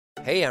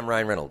Hey, I'm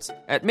Ryan Reynolds.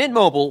 At Mint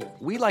Mobile,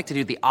 we like to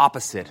do the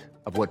opposite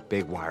of what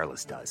Big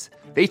Wireless does.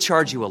 They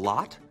charge you a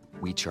lot,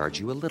 we charge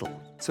you a little.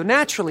 So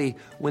naturally,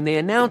 when they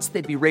announced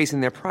they'd be raising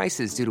their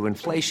prices due to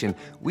inflation,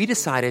 we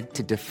decided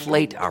to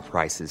deflate our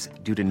prices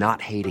due to not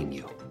hating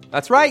you.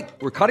 That's right.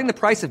 We're cutting the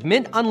price of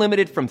Mint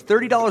Unlimited from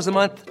 $30 a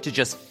month to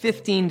just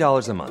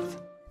 $15 a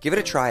month. Give it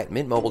a try at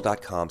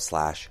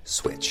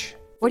mintmobile.com/switch.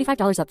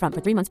 $45 up front for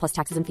 3 months plus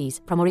taxes and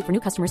fees. Promo rate for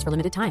new customers for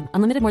limited time.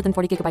 Unlimited more than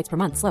 40 gigabytes per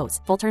month. Slows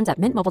full terms at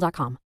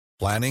mintmobile.com.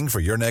 Planning for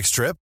your next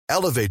trip?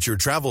 Elevate your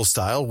travel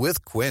style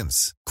with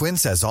Quince.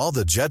 Quince has all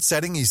the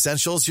jet-setting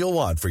essentials you'll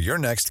want for your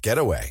next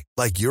getaway,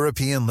 like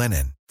European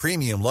linen,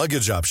 premium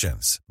luggage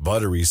options,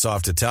 buttery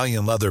soft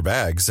Italian leather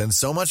bags, and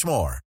so much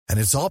more. And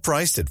it's all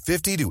priced at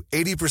 50 to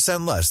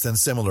 80% less than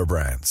similar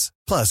brands.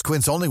 Plus,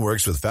 Quince only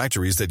works with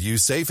factories that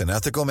use safe and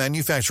ethical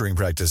manufacturing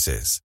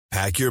practices.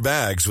 Pack your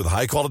bags with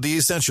high-quality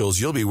essentials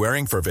you'll be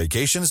wearing for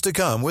vacations to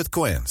come with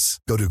Quince.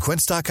 Go to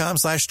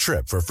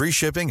quince.com/trip for free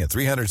shipping and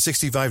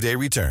 365-day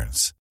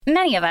returns.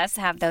 Many of us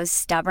have those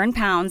stubborn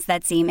pounds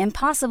that seem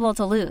impossible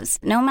to lose,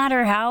 no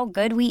matter how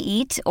good we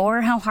eat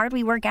or how hard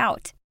we work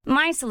out.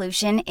 My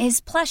solution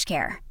is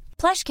PlushCare.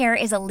 PlushCare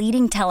is a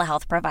leading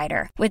telehealth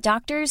provider with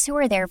doctors who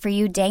are there for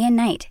you day and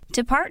night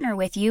to partner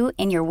with you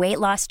in your weight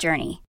loss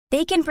journey.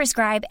 They can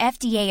prescribe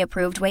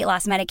FDA-approved weight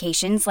loss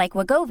medications like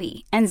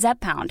Wegovy and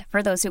Zepbound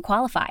for those who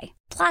qualify.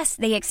 Plus,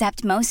 they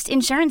accept most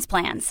insurance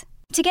plans.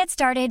 To get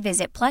started,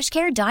 visit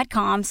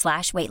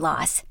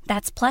plushcare.com/weightloss.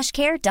 That's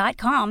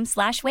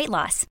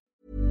plushcare.com/weightloss.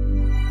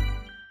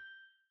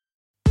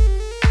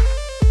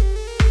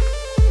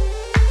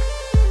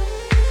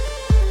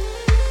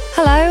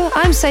 Hello,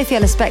 I'm Sophie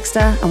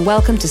Ellis-Bextor and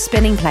welcome to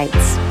Spinning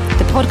Plates,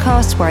 the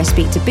podcast where I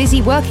speak to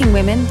busy working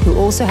women who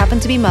also happen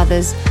to be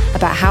mothers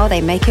about how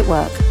they make it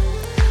work.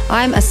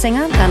 I'm a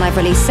singer and I've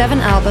released 7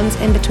 albums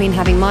in between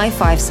having my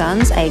 5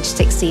 sons, aged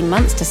 16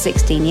 months to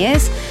 16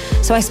 years,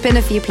 so I spin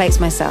a few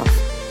plates myself.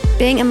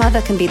 Being a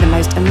mother can be the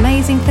most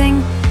amazing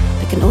thing,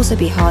 but can also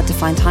be hard to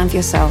find time for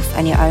yourself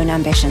and your own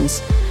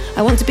ambitions.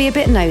 I want to be a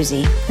bit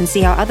nosy and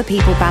see how other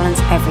people balance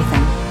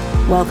everything.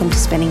 Welcome to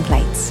Spinning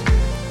Plates.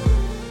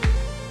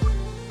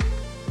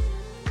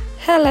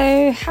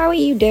 Hello, how are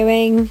you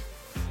doing?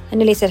 I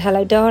nearly said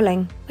hello,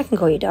 darling. I can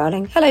call you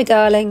darling. Hello,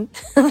 darling.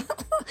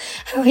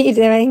 How are you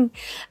doing?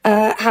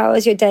 How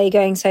is your day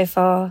going so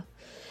far?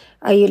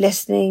 Are you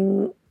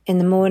listening in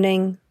the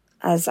morning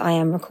as I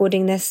am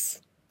recording this?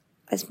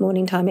 It's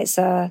morning time. It's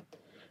 10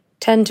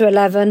 to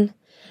 11.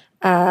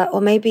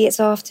 Or maybe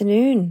it's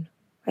afternoon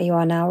where you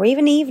are now, or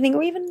even evening,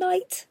 or even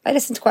night. I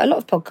listen to quite a lot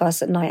of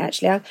podcasts at night,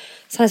 actually. I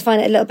sometimes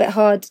find it a little bit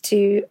hard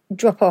to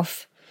drop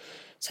off.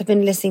 So I've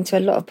been listening to a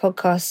lot of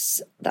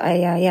podcasts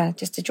that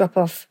just to drop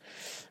off.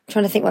 I'm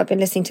trying to think what I've been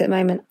listening to at the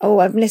moment. Oh,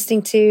 I'm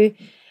listening to,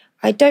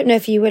 I don't know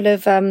if you will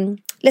have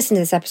listened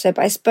to this episode,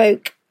 but I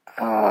spoke,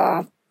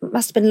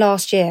 must have been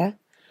last year,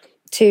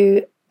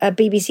 to a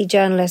BBC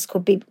journalist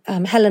called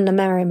Helena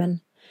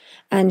Merriman.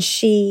 And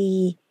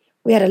we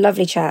had a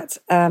lovely chat,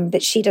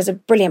 but she does a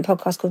brilliant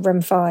podcast called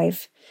Room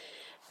 5,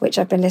 which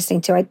I've been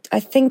listening to.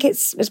 I think it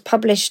was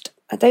published.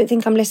 I don't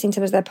think I'm listening to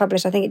them as they're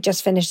published. I think it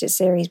just finished its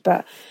series,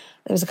 but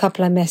there was a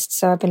couple I missed,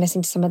 so I've been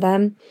listening to some of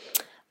them.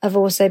 I've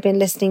also been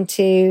listening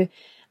to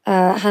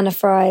Hannah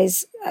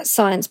Fry's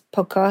science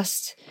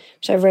podcast,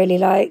 which I really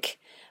like.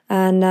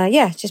 And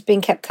just being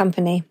kept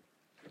company.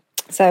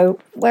 So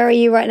where are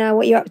you right now?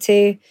 What are you up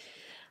to?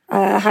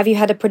 Have you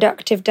had a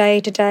productive day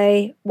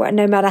today?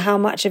 No matter how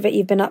much of it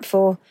you've been up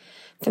for.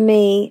 For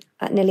me,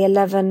 at nearly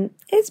 11,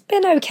 it's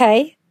been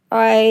okay.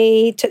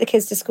 I took the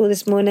kids to school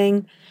this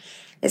morning.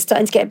 It's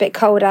starting to get a bit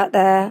cold out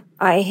there.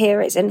 I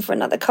hear it's in for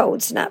another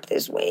cold snap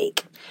this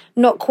week.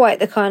 Not quite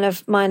the kind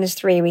of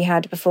 -3 we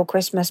had before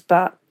Christmas,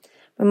 but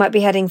we might be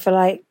heading for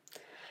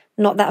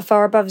not that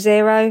far above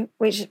 0,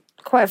 which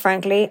quite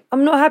frankly,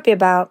 I'm not happy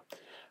about.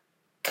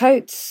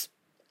 Coats,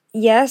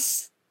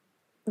 yes.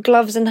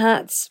 Gloves and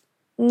hats,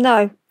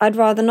 no. I'd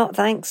rather not,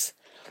 thanks.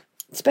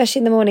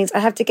 Especially in the mornings. I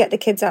have to get the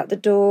kids out the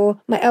door.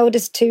 My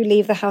eldest 2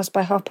 leave the house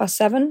by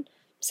 7:30,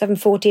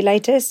 7:40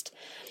 latest.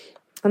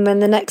 And then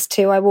the next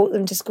 2, I walk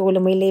them to school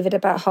and we leave at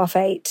about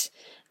 8:30.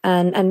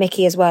 And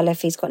Mickey as well,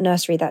 if he's got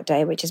nursery that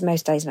day, which is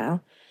most days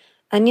now.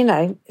 And,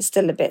 it's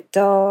still a bit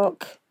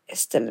dark.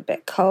 It's still a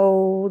bit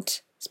cold.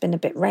 It's been a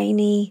bit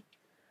rainy.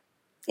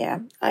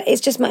 Yeah,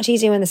 it's just much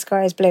easier when the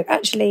sky is blue.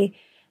 Actually,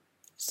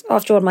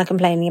 after all my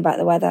complaining about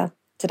the weather,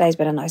 today's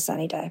been a nice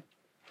sunny day.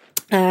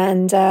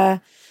 And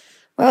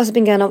what else has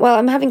been going on? Well,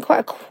 I'm having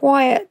quite a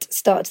quiet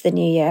start to the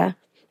new year,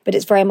 but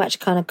it's very much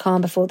kind of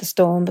calm before the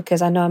storm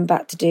because I know I'm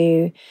about to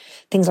do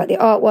things like the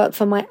artwork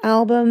for my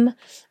album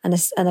and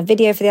a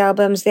video for the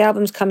albums. The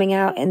album's coming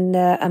out in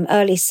the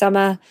early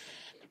summer,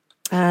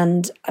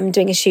 and I'm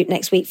doing a shoot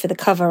next week for the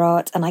cover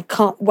art, and I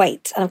can't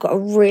wait. And I've got a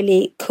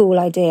really cool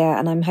idea,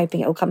 and I'm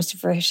hoping it all comes to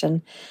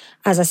fruition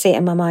as I see it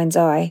in my mind's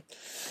eye.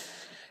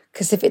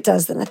 Because if it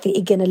does, then I think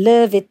you're going to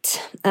love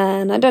it.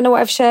 And I don't know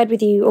what I've shared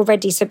with you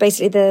already. So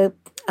basically the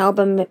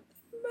album,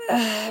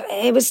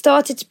 I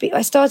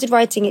started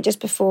writing it just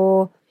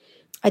before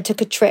I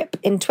took a trip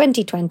in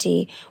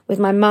 2020 with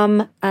my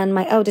mum and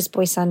my eldest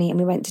boy, Sonny, and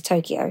we went to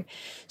Tokyo.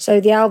 So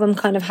the album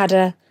kind of had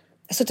a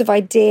sort of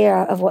idea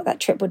of what that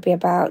trip would be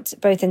about,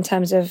 both in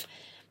terms of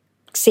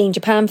seeing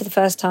Japan for the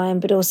first time,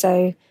 but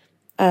also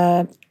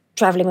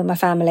traveling with my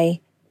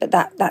family. But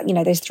that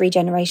those 3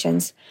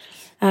 generations.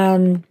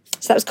 So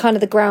that was kind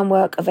of the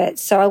groundwork of it.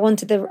 So I want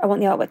the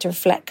artwork to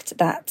reflect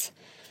that.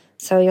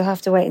 So you'll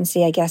have to wait and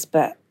see, I guess.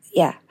 But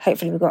yeah,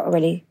 hopefully we've got a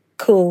really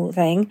cool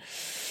thing.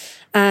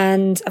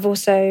 And I've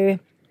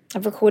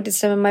recorded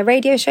some of my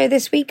radio show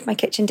this week, my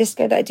kitchen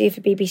disco that I do for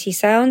BBC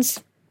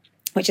Sounds,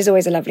 which is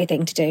always a lovely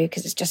thing to do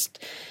because it's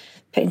just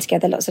putting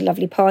together lots of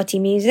lovely party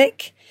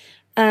music.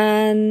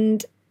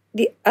 And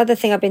the other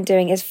thing I've been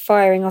doing is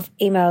firing off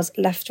emails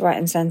left, right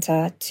and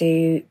centre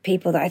to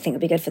people that I think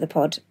would be good for the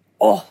pod.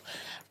 Oh,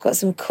 I've got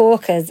some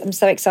corkers. I'm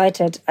so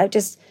excited. I've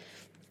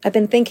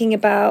been thinking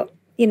about,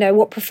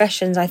 what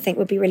professions I think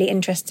would be really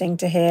interesting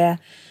to hear,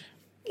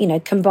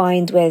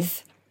 combined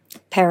with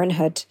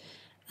parenthood.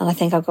 And I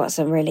think I've got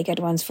some really good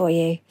ones for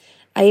you.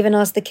 I even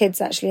asked the kids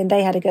actually, and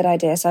they had a good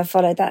idea. So I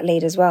followed that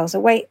lead as well.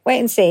 So wait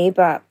and see,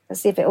 but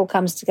let's see if it all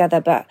comes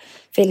together, but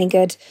feeling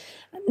good.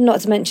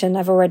 Not to mention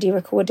I've already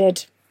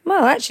recorded,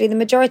 well, actually the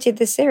majority of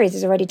this series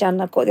is already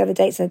done. I've got the other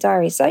dates in the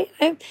diary. So,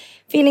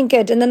 feeling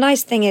good. And the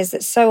nice thing is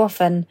that so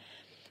often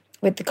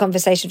with the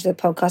conversations for the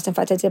podcast, in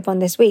fact, I did one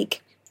this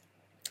week,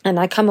 and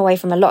I come away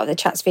from a lot of the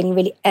chats feeling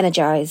really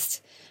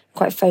energized,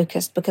 quite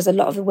focused, because a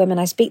lot of the women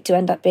I speak to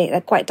end up they're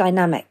quite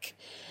dynamic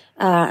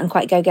and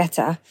quite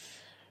go-getter.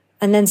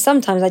 And then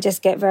sometimes I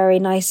just get very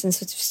nice and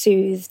sort of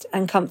soothed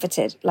and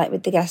comforted, like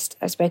with the guest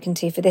I've spoken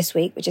to for this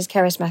week, which is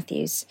Cerys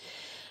Matthews.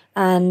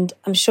 And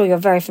I'm sure you're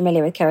very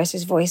familiar with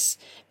Cerys's voice,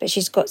 but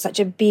she's got such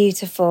a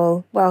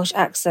beautiful Welsh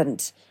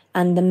accent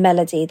and the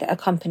melody that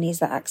accompanies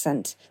that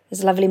accent.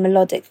 There's a lovely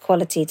melodic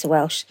quality to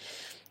Welsh.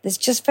 It's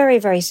just very,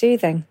 very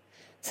soothing.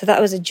 So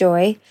that was a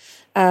joy.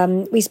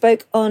 We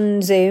spoke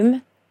on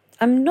Zoom.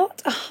 I'm not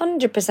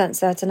 100%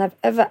 certain I've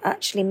ever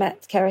actually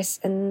met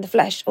Cerys in the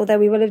flesh, although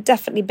we will have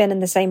definitely been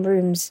in the same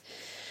rooms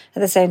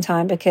at the same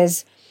time,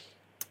 because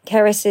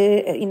Cerys,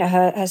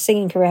 her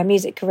singing career, her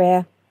music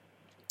career,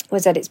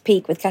 was at its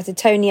peak with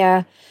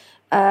Catatonia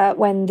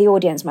when The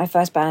Audience, my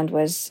first band,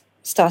 was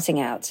starting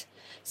out.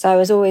 So I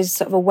was always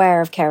sort of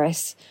aware of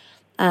Cerys.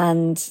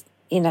 And,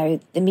 the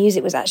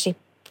music was actually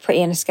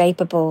pretty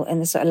inescapable in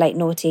the sort of late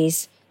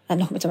noughties.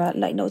 Not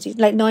late noughties,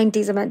 late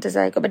 90s, I meant to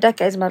say. Got my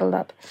decades muddled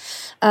up.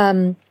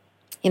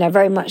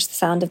 Very much the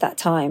sound of that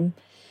time.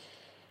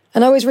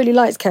 And I always really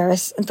liked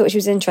Cerys and thought she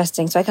was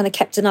interesting. So I kind of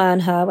kept an eye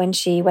on her when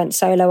she went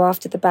solo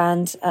after the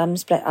band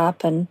split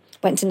up, and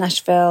went to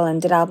Nashville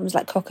and did albums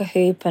like Cock a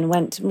Hoop, and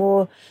went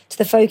more to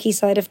the folky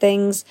side of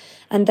things.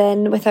 And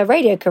then with her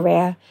radio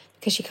career,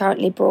 because she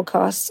currently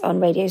broadcasts on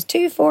radios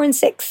 2, 4 and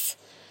 6.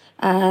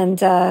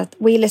 And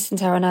we listened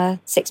to her on her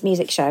 6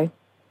 Music show.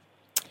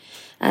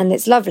 And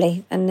it's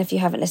lovely. And if you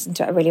haven't listened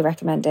to it, I really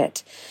recommend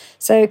it.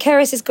 So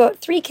Cerys has got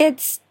 3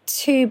 kids,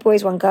 2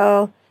 boys, 1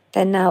 girl.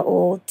 They're now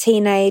all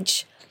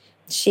teenage.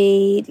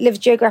 She lives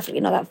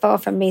geographically not that far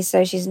from me.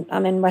 So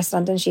I'm in West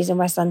London, she's in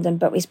West London,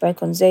 but we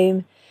spoke on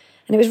Zoom.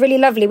 And it was really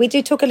lovely. We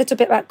do talk a little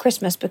bit about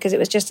Christmas because it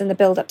was just in the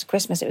build up to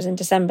Christmas. It was in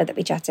December that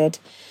we chatted.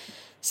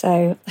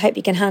 So I hope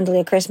you can handle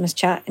your Christmas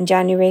chat in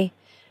January.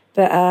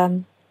 But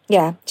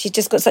yeah, she's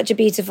just got such a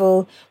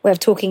beautiful way of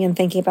talking and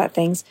thinking about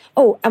things.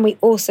 Oh, and we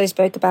also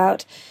spoke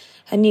about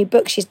her new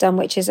book she's done,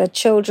 which is a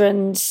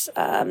children's,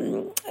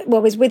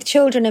 was with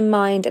children in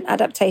mind, an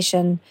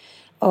adaptation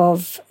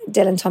of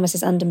Dylan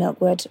Thomas's Under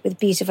Milkwood with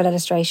beautiful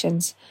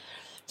illustrations.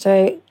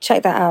 So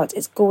check that out.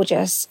 It's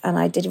gorgeous. And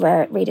I did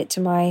read it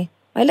to my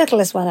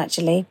littlest one,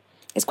 actually.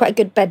 It's quite a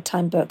good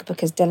bedtime book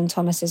because Dylan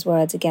Thomas's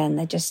words, again,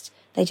 they just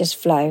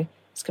flow.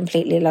 It's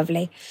completely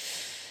lovely.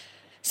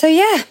 So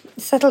yeah,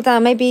 settle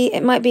down. Maybe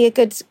it might be a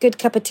good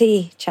cup of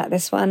tea chat,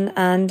 this one,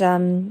 and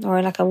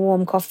or like a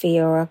warm coffee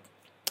or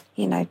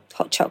a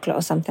hot chocolate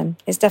or something.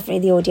 It's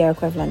definitely the audio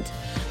equivalent.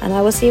 And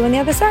I will see you on the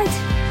other side.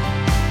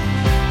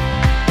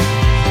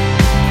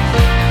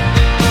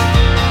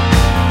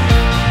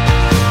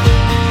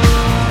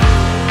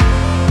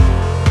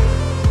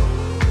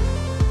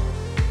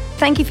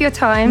 Thank you for your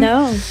time.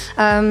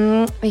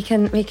 No. We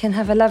can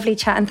have a lovely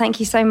chat, and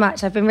thank you so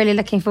much. I've been really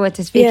looking forward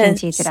to speaking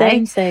to you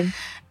today. Same.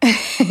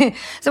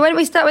 So why don't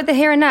we start with the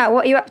here and now?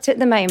 What are you up to at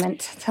the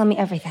moment? Tell me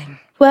everything.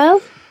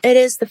 Well, it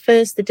is the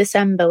 1st of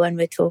December when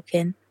we're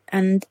talking,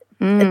 and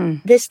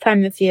at this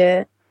time of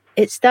year,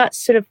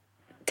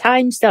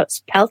 time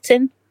starts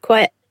pelting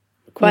quite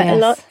a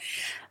lot.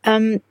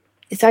 So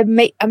I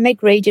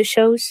make radio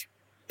shows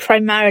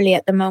primarily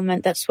at the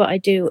moment. That's what I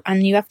do,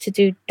 and you have to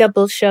do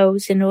double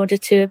shows in order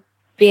to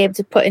be able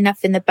to put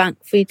enough in the bank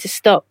for you to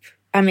stop.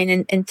 I mean,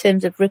 in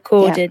terms of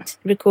recorded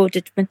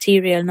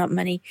material, not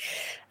money.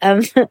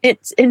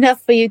 It's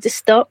enough for you to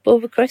stop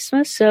over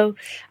Christmas. So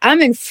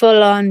I'm in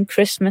full-on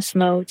Christmas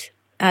mode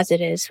as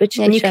it is.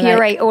 And you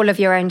curate all of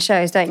your own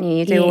shows, don't you?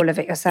 You do all of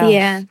it yourself.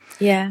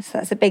 Yeah. So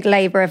that's a big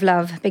labour of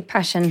love, big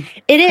passion.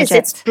 It is.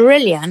 Project. It's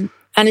brilliant.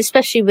 And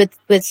especially with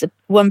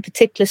one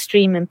particular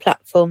streaming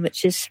platform,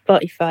 which is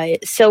Spotify,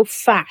 it's so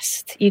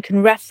fast. You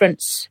can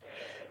reference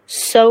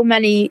so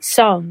many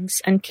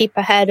songs and keep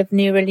ahead of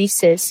new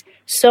releases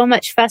so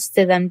much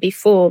faster than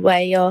before,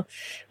 where you're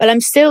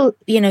still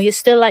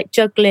like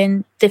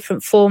juggling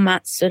different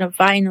formats,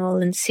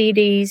 vinyl and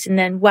CDs, and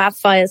then WAV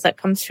files that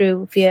come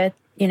through via,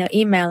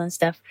 email and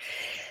stuff.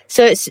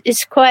 So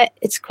it's quite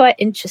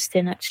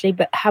interesting actually,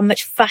 but how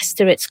much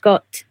faster it's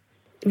got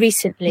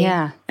recently.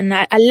 Yeah. And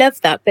I love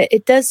that, but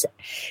it does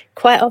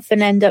quite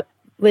often end up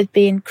with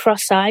being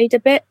cross-eyed a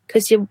bit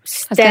because you're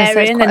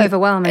staring and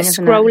overwhelming,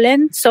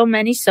 scrolling so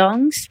many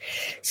songs.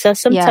 So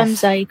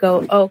sometimes I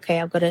go, okay,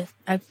 I've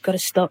got to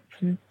stop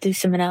and do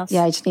something else.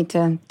 Yeah, I just need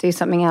to do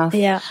something else.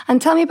 Yeah.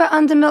 And tell me about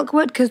Under Milk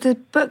Wood, because the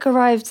book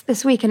arrived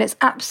this week and it's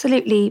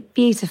absolutely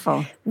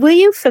beautiful. Were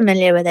you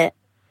familiar with it?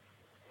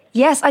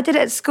 Yes, I did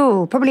it at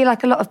school, probably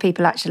like a lot of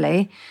people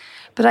actually.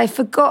 But I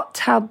forgot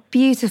how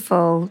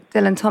beautiful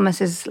Dylan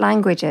Thomas's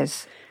language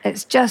is.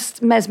 It's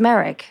just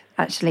mesmeric,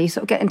 actually. You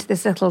sort of get into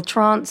this little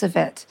trance of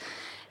it.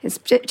 It's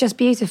just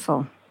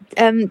beautiful.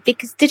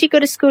 Because did you go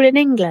to school in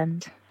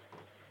England?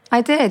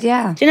 I did,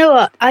 yeah. Do you know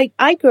what?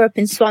 I grew up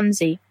in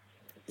Swansea.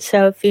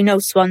 So if you know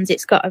Swansea,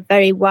 it's got a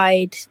very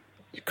wide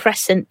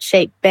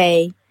crescent-shaped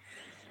bay.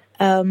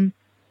 And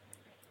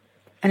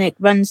it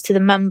runs to the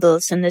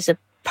Mumbles, and there's a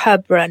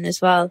pub run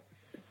as well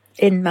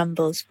in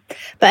Mumbles.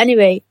 But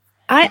anyway,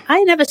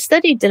 I never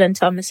studied Dylan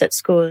Thomas at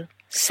school.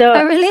 So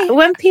really?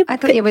 When people, I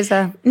thought it was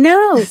a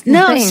no.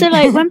 So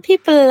like when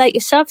people like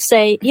yourself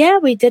say, "Yeah,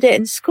 we did it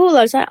in school,"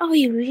 I was like, "Oh,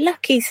 you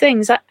lucky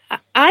things."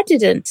 I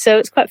didn't, so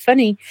it's quite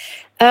funny.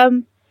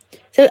 So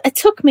it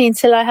took me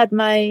until I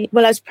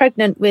was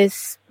pregnant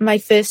with my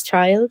first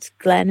child,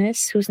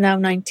 Glenys, who's now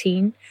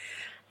 19,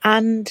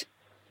 and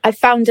I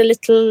found a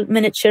little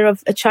miniature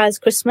of A Child's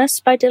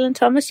Christmas by Dylan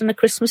Thomas on a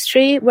Christmas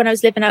tree when I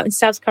was living out in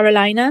South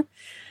Carolina.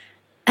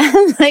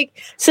 And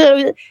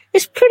so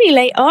it's pretty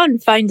late on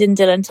finding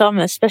Dylan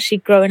Thomas, especially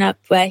growing up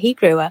where he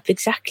grew up,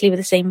 exactly with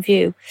the same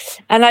view.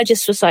 And I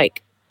just was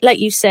like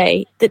you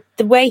say,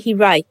 the way he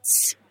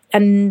writes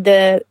and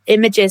the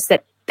images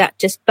that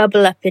just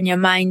bubble up in your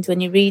mind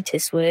when you read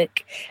his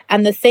work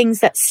and the things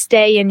that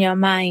stay in your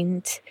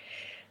mind.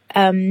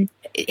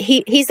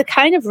 He's the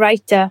kind of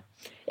writer,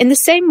 in the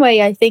same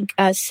way, I think,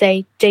 as,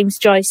 say, James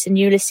Joyce and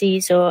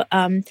Ulysses, or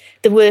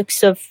the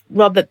works of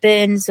Robert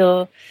Burns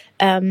or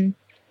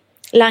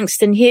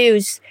Langston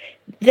Hughes,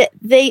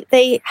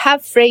 they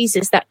have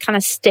phrases that kind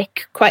of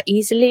stick quite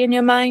easily in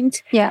your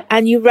mind. Yeah.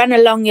 And you run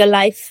along your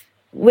life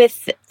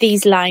with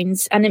these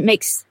lines, and it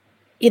makes,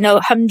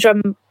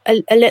 humdrum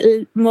a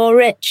little more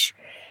rich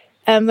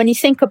when you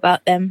think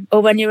about them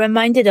or when you're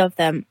reminded of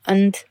them.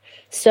 And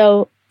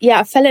so, yeah,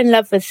 I fell in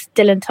love with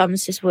Dylan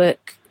Thomas's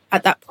work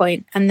at that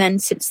point, and then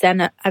since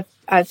then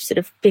I've sort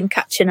of been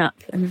catching up,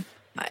 and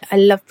I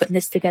love putting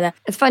this together.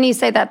 It's funny you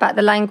say that about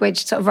the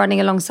language sort of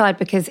running alongside,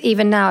 because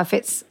even now, if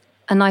it's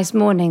a nice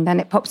morning, then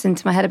it pops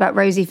into my head about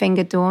Rosy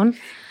Fingered Dawn.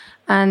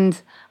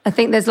 And I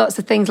think there's lots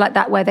of things like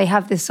that where they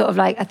have this sort of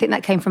I think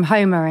that came from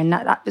Homer, and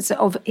that was sort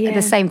of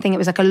the same thing. It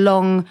was like a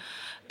long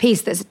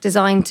piece that's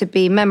designed to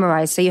be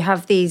memorized. So you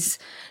have these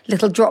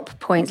little drop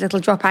points, little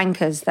drop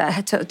anchors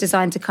that are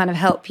designed to kind of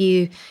help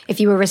you. If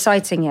you were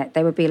reciting it,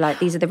 they would be like,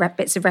 these are the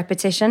bits of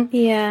repetition.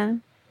 Yeah.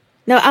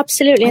 No,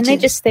 absolutely. And they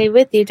just stay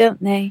with you,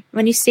 don't they?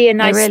 When you see a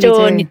nice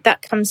store,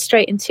 that comes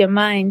straight into your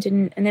mind,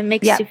 and it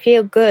makes you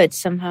feel good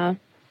somehow.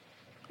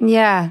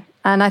 Yeah.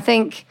 And I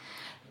think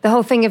the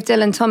whole thing of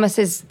Dylan Thomas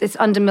is this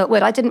Under Milk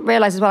Wood. I didn't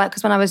realise as well,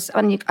 because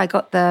when I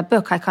got the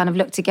book, I kind of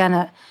looked again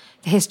at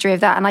the history of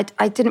that. And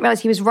I didn't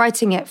realise he was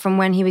writing it from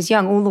when he was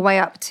young all the way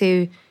up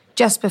to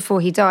just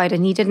before he died.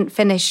 And he didn't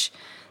finish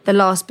the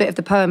last bit of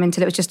the poem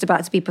until it was just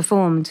about to be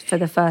performed for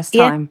the first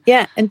time.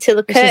 Yeah, until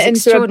the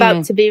curtains were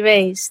about to be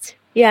raised.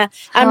 Yeah.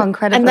 How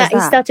incredible is that?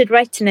 He started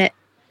writing it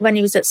when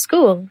he was at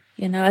school,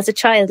 as a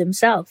child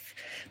himself.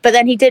 But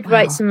then he did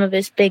write some of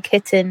his big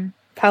hitting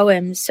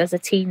poems as a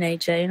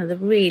teenager, the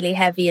really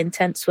heavy,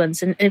 intense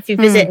ones. And if you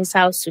visit his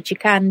house, which you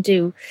can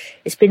do,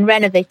 it's been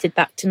renovated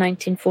back to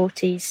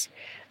 1940s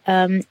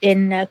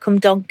in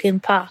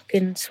Cumdonkin Park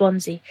in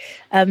Swansea.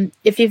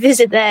 If you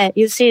visit there,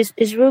 you'll see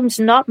his room's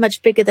not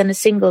much bigger than a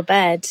single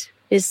bed.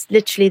 It's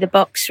literally the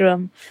box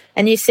room.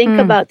 And you think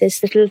about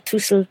this little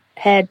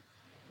tousle-haired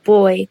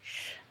boy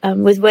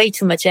with way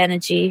too much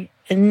energy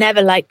and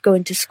never liked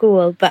going to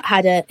school, but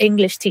had an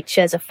English teacher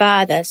as a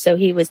father. So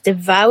he was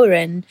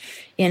devouring,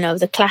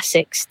 the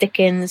classics,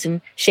 Dickens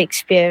and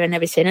Shakespeare and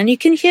everything. And you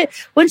can hear,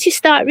 once you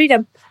start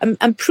reading,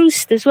 and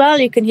Proust as well,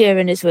 you can hear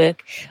in his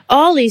work.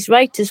 All these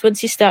writers,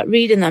 once you start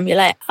reading them, you're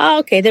like, oh,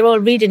 okay, they're all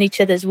reading each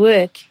other's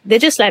work. They're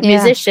just like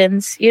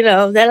musicians,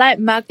 they're like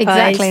magpies.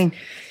 Exactly.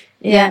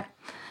 Yeah.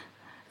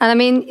 And I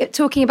mean,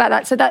 talking about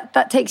that, so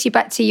that takes you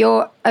back to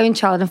your own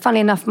child. And funnily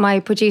enough, my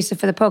producer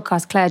for the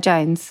podcast, Claire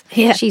Jones,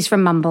 she's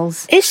from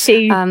Mumbles. Is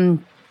she?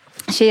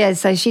 She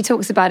is. So she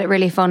talks about it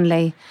really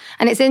fondly.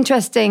 And it's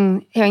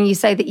interesting hearing you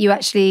say that you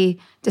actually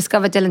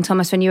discovered Dylan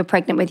Thomas when you were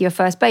pregnant with your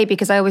first baby,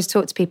 because I always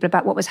talk to people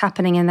about what was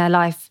happening in their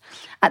life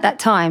at that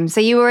time. So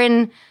you were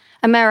in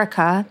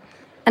America.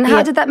 And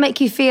how did that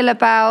make you feel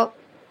about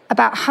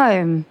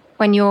home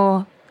when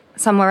you're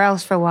somewhere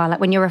else for a while, like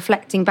when you're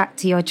reflecting back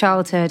to your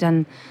childhood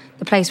and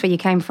the place where you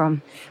came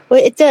from?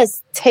 Well, it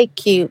does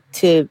take you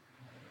to,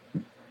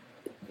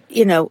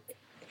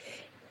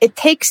 it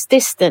takes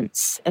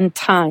distance and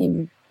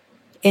time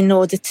in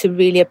order to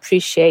really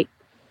appreciate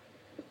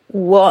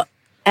what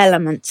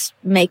elements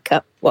make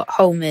up what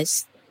home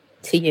is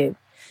to you,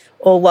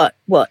 or what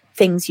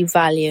things you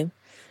value.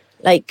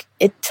 Like,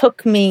 it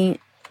took me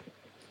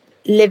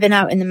living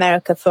out in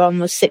America for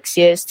almost 6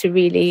 years to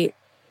really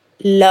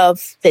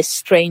love this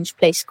strange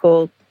place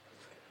called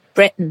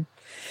Britain,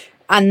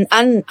 and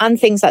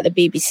things like the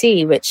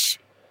BBC, which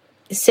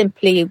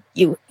simply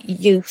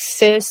you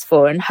thirst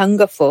for and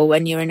hunger for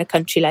when you're in a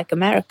country like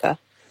America.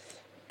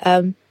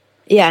 And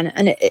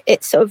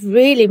it sort of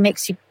really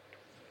makes you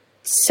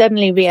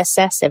suddenly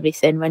reassess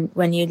everything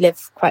when you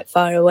live quite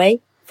far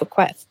away for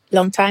quite a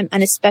long time,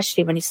 and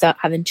especially when you start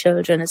having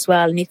children as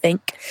well, and you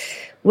think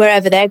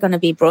wherever they're going to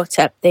be brought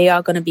up, they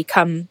are going to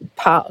become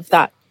part of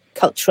that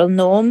cultural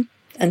norm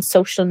and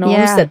social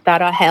norms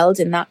that are held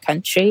in that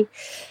country.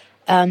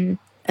 And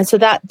so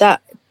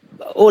that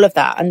all of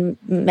that and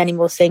many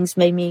more things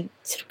made me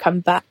sort of come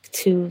back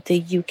to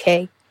the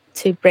UK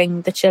to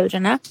bring the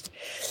children up.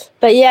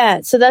 But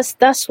yeah, so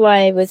that's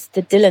why with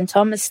the Dylan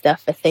Thomas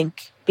stuff, I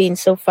think, being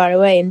so far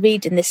away and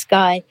reading this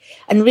guy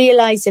and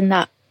realising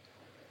that,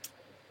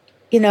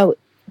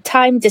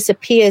 time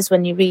disappears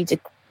when you read a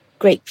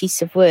great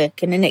piece of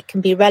work, and then it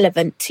can be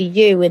relevant to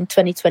you in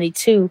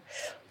 2022,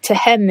 to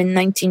him in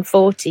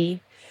 1940,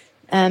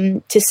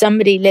 to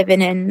somebody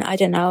living in, I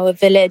don't know, a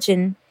village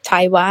in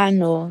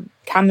Taiwan or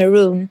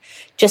Cameroon,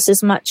 just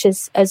as much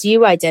as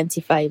you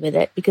identify with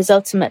it, because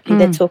ultimately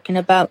they're talking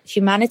about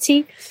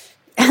humanity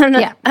and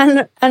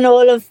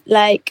all of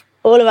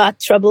our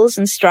troubles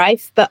and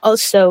strife, but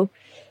also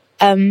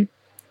the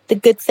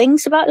good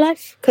things about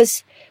life.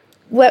 Because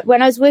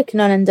when I was working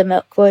on Under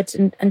Milkwood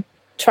and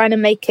trying to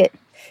make it,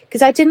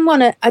 because I didn't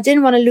want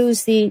to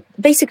lose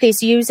basically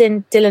it's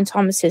using Dylan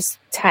Thomas's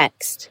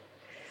text,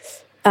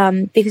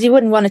 because you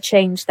wouldn't want to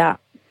change that.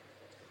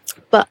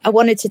 But I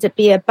wanted it to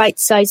be a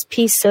bite-sized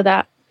piece so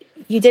that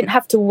you didn't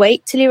have to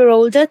wait till you were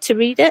older to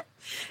read it,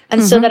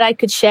 and so that I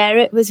could share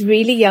it with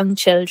really young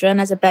children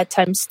as a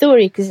bedtime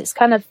story, because it's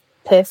kind of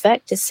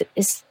perfect.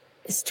 It's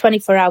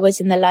 24 hours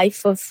in the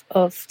life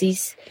of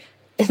these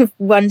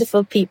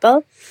wonderful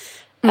people.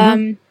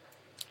 And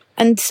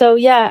so,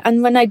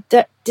 and when I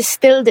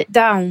distilled it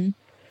down,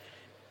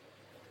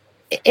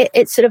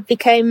 it sort of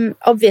became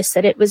obvious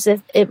that it was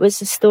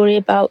a story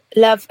about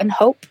love and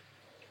hope.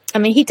 I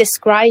mean, he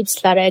describes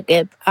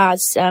Llareggub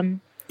as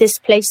this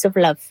place of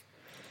love,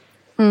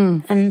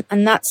 and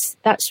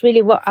that's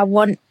really what I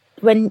want.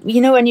 When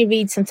you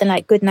read something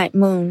like Goodnight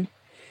Moon.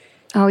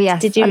 Oh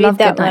yes, did you read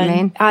that one?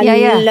 Moon.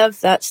 I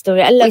love that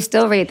story. We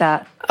still read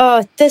that.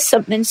 Oh, there's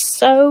something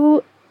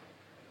so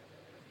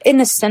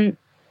innocent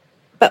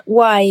but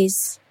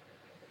wise,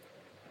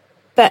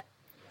 but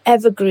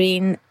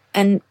evergreen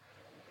and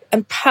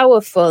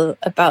powerful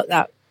about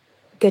that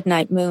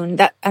Goodnight Moon.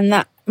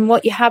 And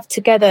what you have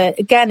together,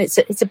 again,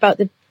 it's about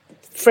the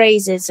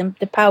phrases and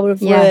the power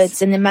of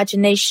words and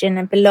imagination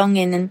and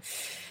belonging and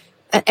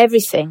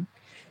everything.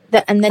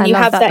 And then you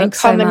have that in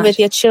common with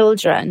your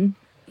children.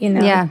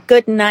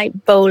 Good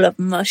night, bowl of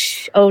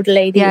mush, old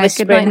lady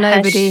whispering good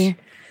night, hush. Nobody.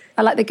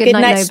 I like the good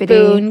night nobody.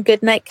 Spoon,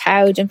 good night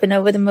cow jumping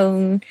over the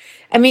moon.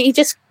 I mean, you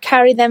just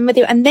carry them with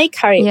you, and they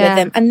carry it with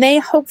them, and they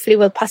hopefully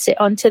will pass it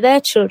on to their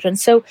children.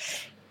 So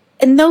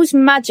in those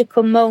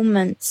magical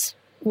moments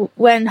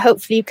when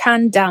hopefully you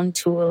can down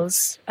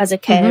tools as a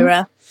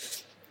carer,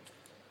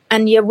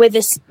 and you're with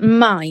this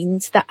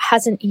mind that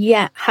hasn't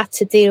yet had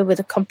to deal with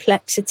the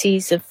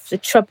complexities of the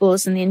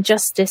troubles and the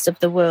injustice of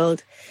the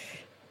world,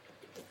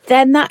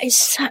 then that is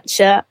such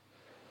a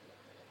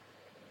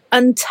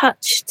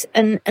untouched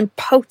and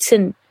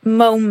potent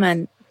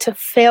moment to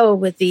fill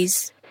with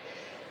these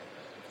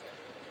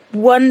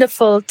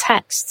wonderful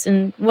texts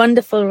and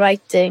wonderful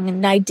writing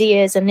and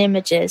ideas and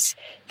images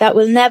that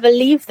will never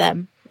leave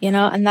them,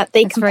 and that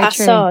they can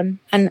pass on.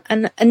 And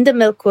Under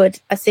Milkwood,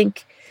 I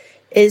think,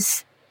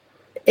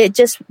 it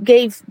just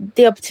gave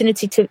the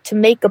opportunity to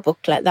make a book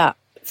like that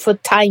for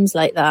times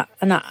like that.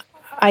 And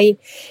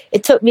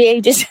it took me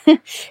ages.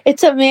 It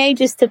took me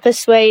ages to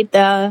persuade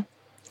the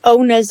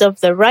owners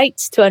of the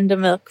rights to Under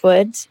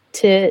Milkwood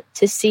to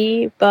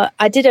see, but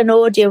I did an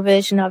audio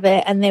version of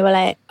it, and they were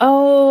like,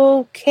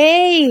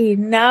 "Okay,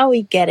 now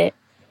we get it.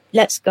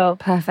 Let's go."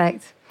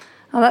 Perfect.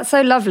 Oh, that's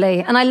so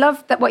lovely. And I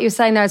love that what you're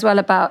saying there as well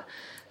about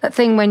that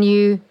thing when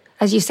you,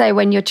 as you say,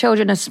 when your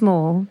children are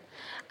small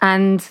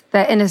and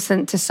they're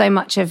innocent to so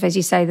much of, as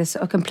you say, the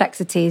sort of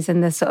complexities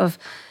and the sort of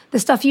the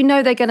stuff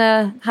they're going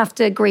to have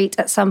to greet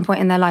at some point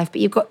in their life.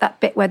 But you've got that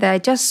bit where they're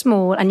just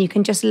small and you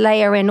can just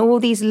layer in all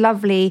these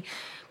lovely,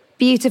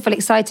 beautiful,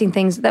 exciting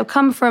things. They'll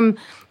come from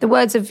the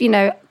words of,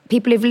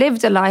 people who've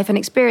lived a life and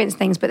experienced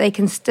things, but they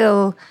can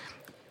still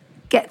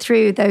get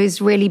through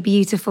those really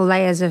beautiful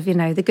layers of,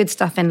 the good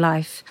stuff in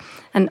life,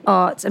 and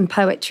art and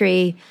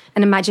poetry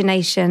and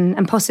imagination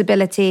and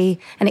possibility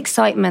and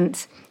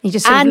excitement. You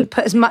just sort of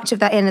put as much of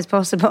that in as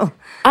possible.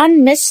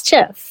 And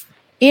mischief,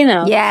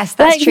 Yes,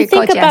 that's true. You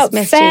think about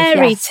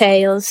fairy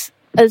tales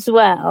as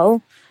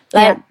well.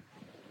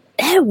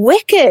 They're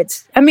wicked.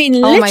 I mean,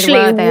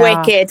 literally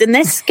wicked. And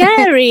they're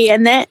scary.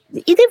 And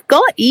they've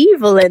got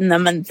evil in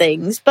them and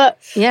things. But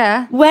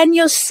when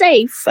you're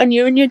safe and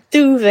you're in your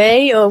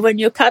duvet, or when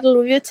you're cuddled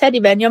with your teddy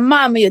bear, and your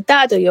mum or your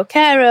dad or your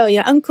carer or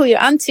your uncle,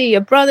 your auntie,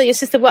 your brother, your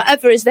sister,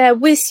 whatever is there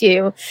with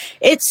you,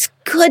 it's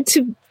good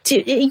to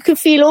you can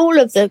feel all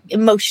of the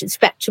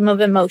spectrum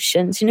of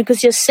emotions,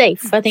 because you're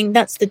safe. I think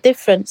that's the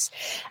difference.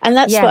 And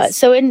that's what,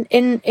 so in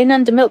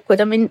Under Milkwood,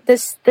 I mean,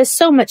 there's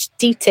so much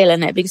detail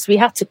in it because we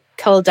had to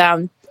cull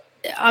down.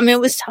 I mean,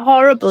 it was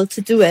horrible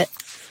to do it.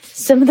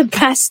 Some of the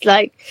best,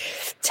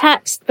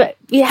 text, but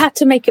you had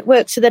to make it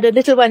work so that a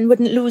little one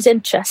wouldn't lose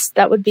interest.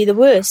 That would be the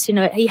worst,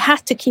 He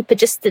had to keep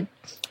it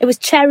it was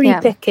cherry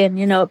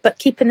picking, but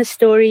keeping the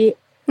story.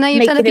 No,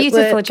 you've done a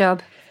beautiful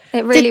job.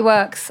 It really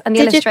works. And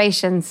the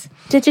illustrations.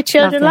 Did your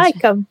children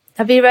like them?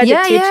 Have you read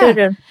it to your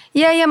children?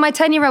 Yeah. My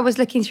 10-year-old was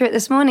looking through it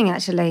this morning,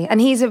 actually.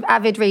 And he's an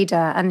avid reader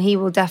and he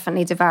will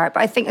definitely devour it.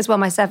 But I think as well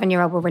my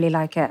 7-year-old will really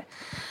like it.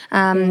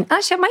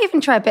 Actually, I might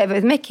even try a bit of it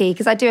with Mickey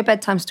because I do a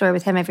bedtime story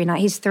with him every night.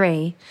 He's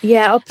 3.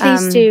 Yeah,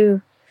 please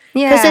do.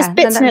 Yeah. Because there's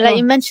bits in it, like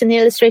you mentioned, the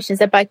illustrations,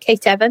 they're by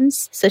Kate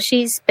Evans. So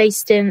she's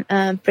based in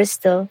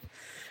Bristol.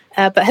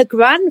 But her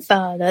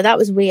grandfather, that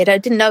was weird. I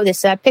didn't know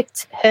this. So I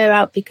picked her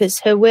out because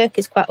her work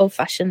is quite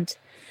old-fashioned.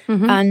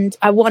 Mm-hmm. And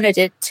I wanted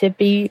it to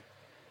be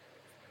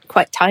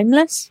quite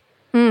timeless,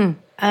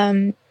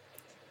 as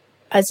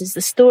is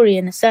the story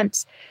in a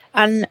sense.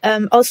 And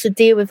also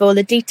deal with all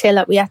the detail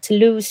that we had to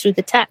lose through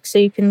the text. So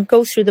you can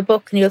go through the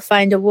book and you'll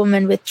find a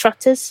woman with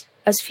trotters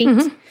as feet.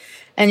 Mm-hmm.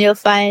 And you'll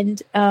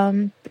find,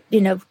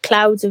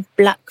 clouds of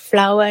black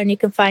flour, and you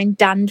can find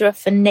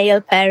dandruff and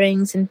nail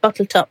pairings and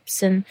bottle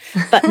tops and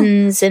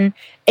buttons and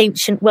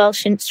ancient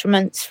Welsh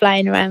instruments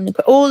flying around.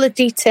 All the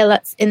detail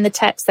that's in the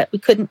text that we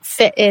couldn't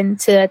fit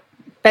into a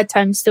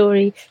bedtime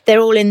story,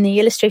 they're all in the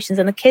illustrations.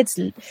 And the kids,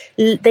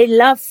 they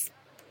love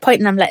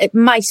pointing them like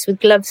mice with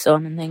gloves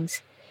on and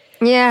things.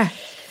 Yeah.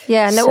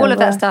 Yeah, no, all of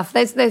that stuff.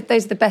 Those are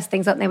the best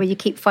things, aren't they, where you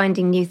keep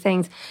finding new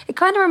things. It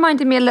kind of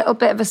reminded me a little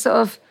bit of a sort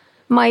of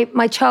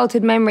my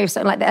childhood memory of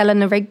something like the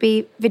Eleanor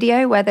Rigby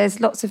video, where there's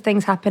lots of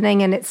things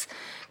happening and it's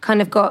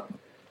kind of got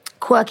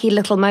quirky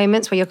little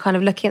moments where you're kind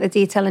of looking at the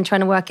detail and trying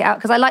to work it out.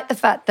 Because I like the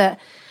fact that,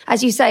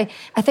 as you say,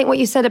 I think what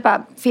you said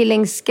about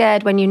feeling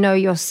scared when you know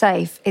you're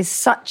safe is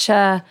such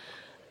a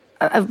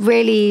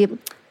really,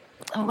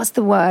 what's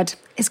the word?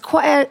 It's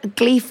quite a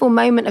gleeful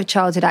moment of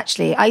childhood,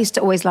 actually. I used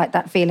to always like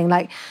that feeling.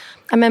 Like,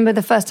 I remember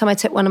the first time I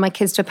took one of my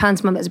kids to a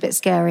pantomime that was a bit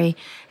scary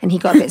and he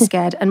got a bit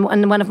scared. And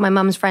one of my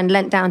mum's friends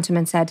leant down to him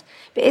and said,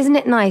 but isn't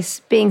it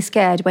nice being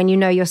scared when you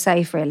know you're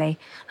safe, really?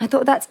 I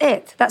thought, that's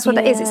it. That's what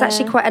that is. It's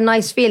actually quite a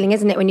nice feeling,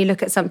 isn't it, when you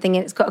look at something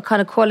and it's got a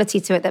kind of quality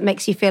to it that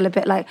makes you feel a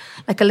bit like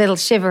a little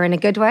shiver in a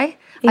good way.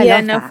 I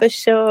love that. For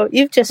sure.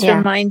 You've just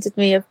reminded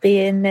me of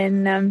being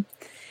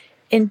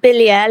in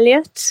Billy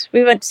Elliot.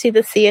 We went to see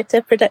the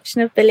theatre production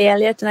of Billy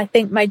Elliot, and I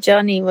think my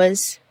Johnny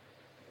was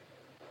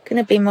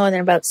going to be more than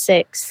about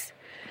 6.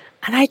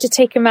 And I had to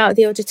take him out of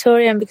the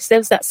auditorium because there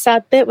was that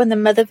sad bit when the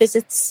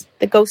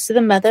ghost of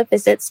the mother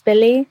visits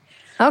Billy.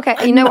 Okay,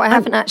 you know what? I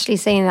haven't actually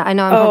seen that. I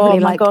know I'm probably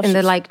in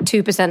the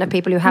 2% of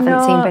people who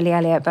haven't seen Billy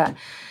Elliot, but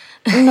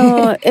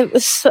no, it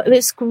was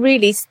this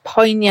really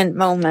poignant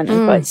moment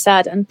and quite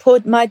sad. And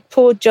my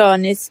poor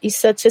John he's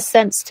such a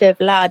sensitive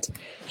lad.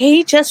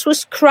 He just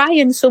was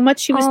crying so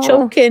much he was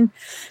choking.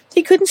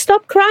 He couldn't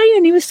stop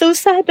crying. He was so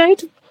sad. I had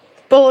to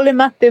ball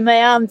him up in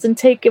my arms and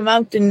take him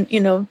out and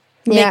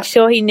make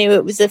sure he knew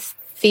it was a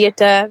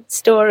theatre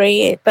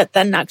story, but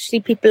then actually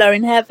people are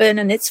in heaven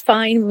and it's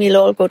fine. We'll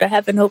all go to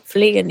heaven,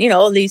 hopefully, and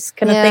all these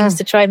kind of things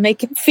to try and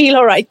make him feel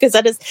all right. Because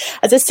as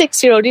a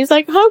 6-year-old, he's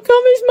like, "How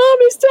come his mom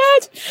is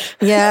dead?"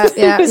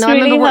 Yeah. No, I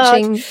remember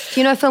watching. Do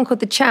you know a film called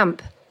The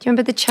Champ? Do you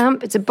remember The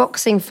Champ? It's a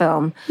boxing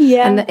film.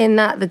 Yeah. And in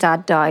that, the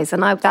dad dies,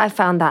 and I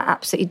found that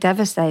absolutely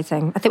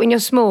devastating. I think when you're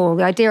small,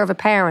 the idea of a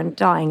parent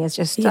dying is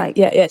just like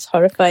it's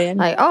horrifying.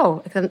 Like,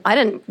 I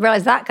didn't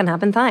realize that can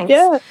happen. Thanks.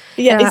 Yeah,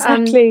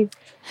 exactly.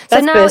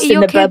 That's so now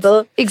your kids,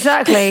 bubble.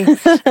 Exactly.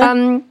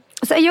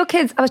 So your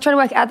kids, I was trying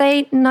to work, are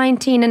they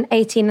 19 and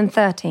 18 and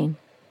 13?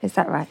 Is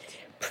that right?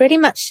 Pretty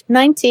much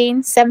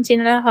 19, 17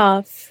 and a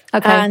half.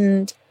 Okay.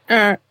 And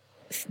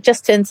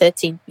just turned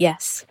 13,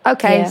 yes.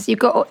 Okay,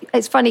 so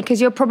it's funny because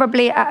you're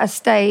probably at a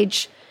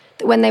stage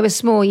that when they were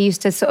small, you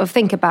used to sort of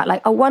think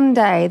about one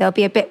day there'll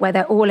be a bit where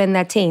they're all in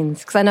their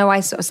teens. Because I know I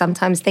sort of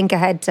sometimes think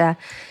ahead to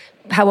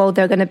how old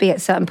they're going to be at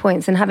certain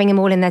points, and having them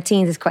all in their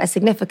teens is quite a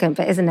significant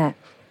bit, isn't it?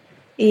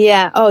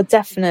 Yeah,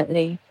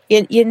 definitely.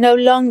 You're no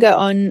longer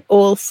on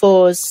all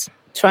fours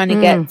trying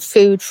to get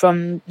food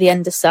from the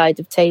underside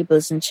of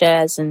tables and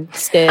chairs and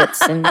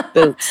skirts and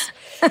boots.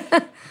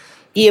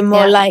 You're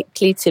more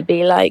likely to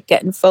be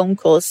getting phone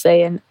calls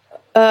saying,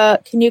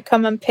 can you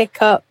come and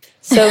pick up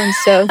so and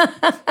so?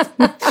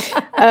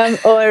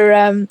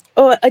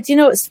 Or do you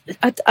know?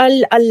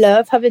 I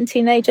love having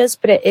teenagers,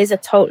 but it is a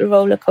total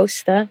roller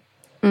coaster.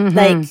 Mm-hmm.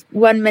 Like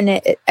 1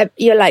 minute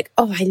you're like,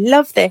 oh, I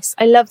love this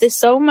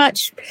so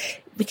much.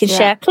 We can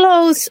share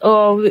clothes,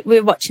 or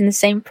we're watching the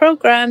same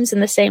programs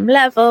and the same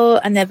level,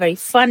 and they're very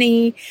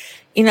funny,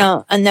 you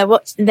know, and they're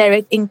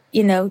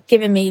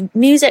giving me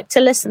music to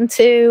listen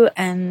to,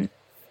 and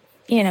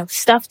you know,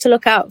 stuff to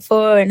look out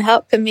for, and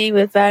helping me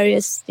with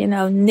various, you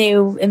know,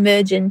 new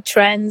emerging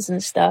trends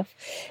and stuff.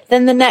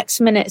 Then the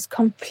next minute is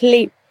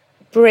complete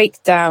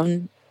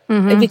breakdown,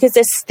 because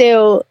there's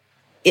still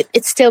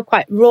it's still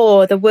quite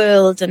raw, the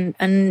world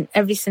and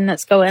everything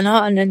that's going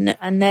on,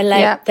 and they're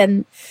like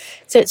then,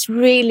 so it's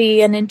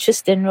really an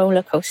interesting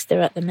roller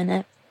coaster at the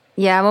minute.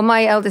 Yeah, well,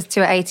 my eldest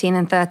two are 18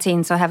 and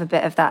 13, so I have a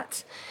bit of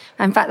that.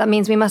 In fact, that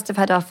means we must have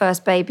had our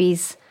first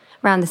babies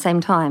around the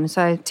same time.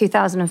 So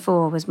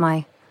 2004 was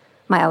my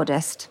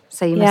eldest.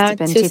 So you must have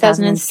been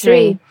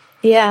 2003.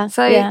 Yeah.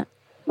 So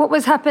what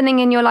was happening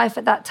in your life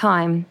at that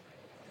time?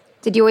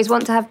 Did you always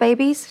want to have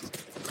babies?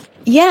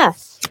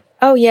 Yes.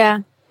 Oh, yeah.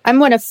 I'm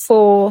one of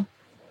 4,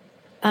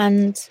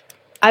 and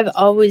I've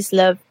always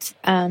loved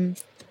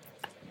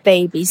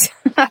babies,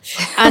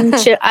 and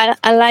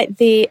I like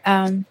the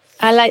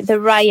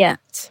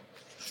riot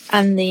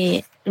and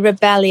the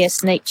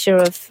rebellious nature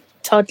of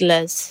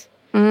toddlers.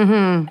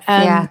 There's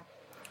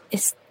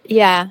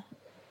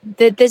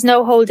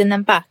no holding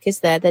them back, is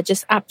there? They're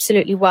just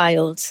absolutely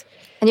wild,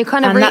 and you're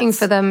kind of rooting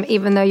for them,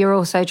 even though you're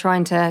also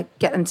trying to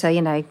get them to,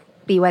 you know,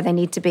 be where they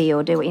need to be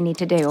or do what you need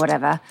to do or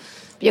whatever.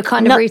 You're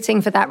kind of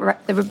rooting for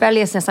that, the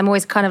rebelliousness. I'm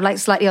always kind of like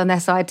slightly on their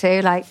side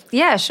too. Like,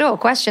 yeah, sure,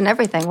 question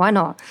everything. Why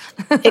not?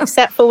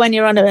 Except for when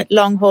you're on a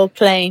long haul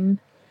plane.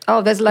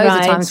 Oh, there's loads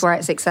of times where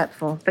it's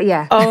acceptable. But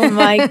yeah. Oh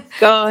my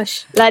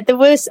gosh. Like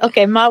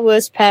my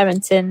worst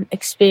parenting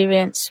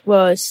experience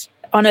was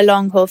on a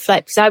long haul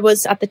flight, because I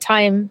was, at the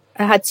time,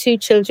 I had 2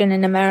 children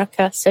in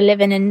America. So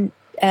living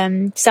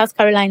in South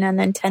Carolina and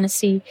then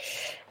Tennessee.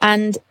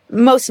 And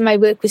most of my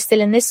work was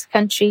still in this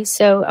country.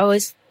 So I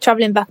was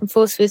traveling back and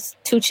forth with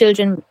 2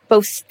 children,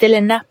 both still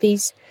in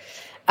nappies.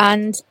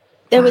 And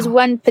there was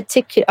one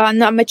particular,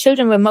 my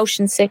children were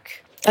motion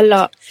sick a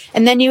lot.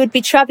 And then you would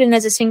be traveling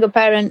as a single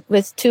parent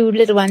with 2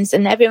 little ones,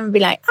 and everyone would be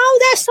like, oh,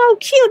 they're so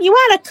cute. You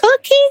want a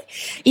cookie?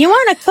 You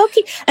want a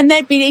cookie? And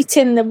they'd be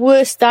eating the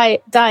worst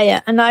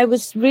diet. And I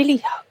was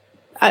really,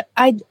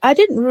 I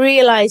didn't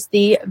realize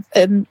the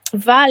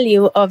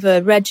value of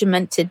a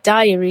regimented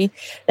diary,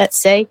 let's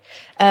say.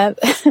 I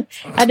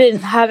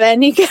didn't have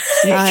any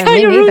kind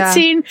of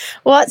routine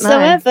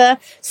whatsoever.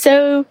 No.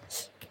 So,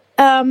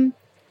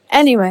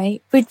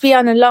 anyway, we'd be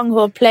on a long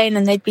haul plane,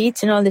 and they'd be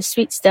eating all this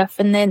sweet stuff,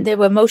 and then they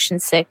were motion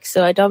sick.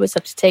 So I'd always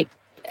have to take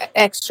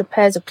extra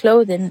pairs of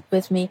clothing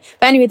with me.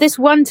 But anyway, this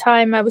one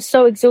time I was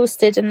so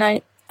exhausted, and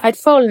I'd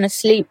fallen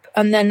asleep,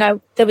 and then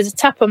there was a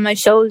tap on my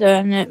shoulder,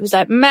 and it was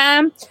like,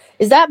 ma'am,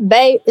 is that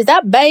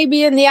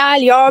baby in the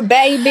aisle your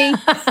baby?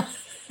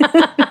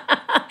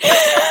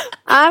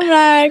 I'm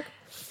like,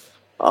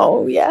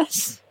 oh,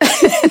 yes.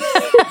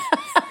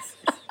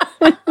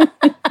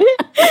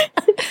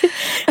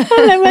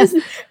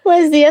 And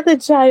where's the other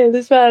child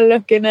as well,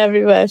 looking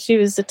everywhere? She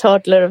was a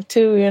toddler of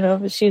 2, you know,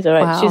 but she's all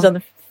right. Wow. She's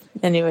on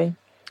anyway.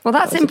 Well,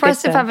 that's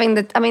impressive having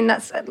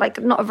that's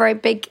like not a very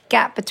big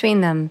gap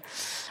between them.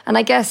 And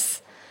I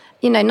guess,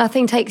 you know,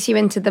 nothing takes you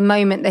into the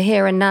moment, the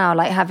here and now,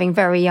 like having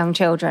very young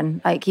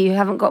children. Like, you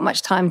haven't got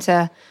much time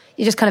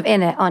you're just kind of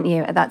in it, aren't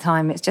you, at that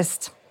time? It's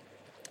just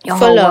your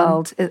whole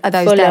world are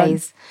those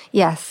days.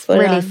 Yes,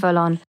 really full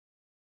on.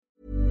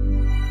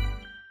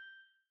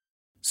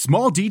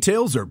 Small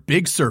details are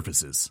big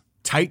surfaces.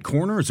 Tight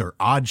corners are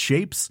odd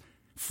shapes.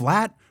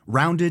 Flat,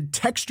 rounded,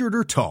 textured,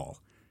 or tall.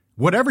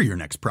 Whatever your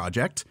next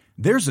project,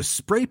 there's a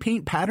spray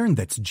paint pattern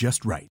that's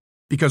just right.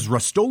 Because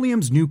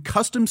Rust-Oleum's new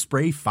Custom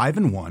Spray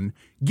 5-in-1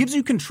 gives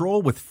you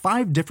control with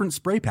 5 different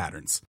spray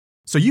patterns.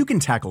 So you can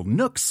tackle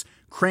nooks,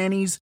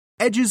 crannies,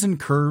 edges, and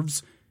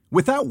curves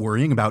without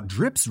worrying about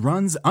drips,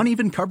 runs,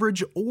 uneven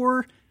coverage,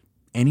 or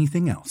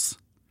anything else.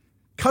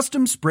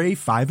 Custom Spray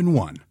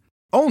 5-in-1.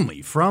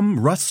 Only from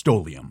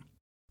Rust-Oleum.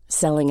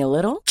 Selling a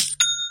little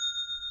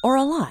or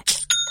a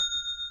lot?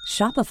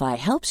 Shopify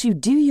helps you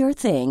do your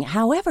thing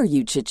however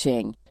you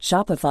cha-ching.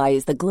 Shopify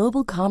is the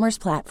global commerce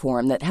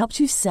platform that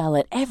helps you sell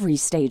at every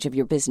stage of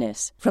your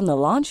business. From the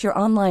launch your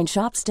online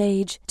shop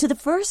stage to the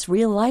first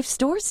real-life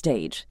store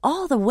stage,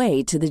 all the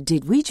way to the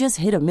did we just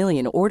hit a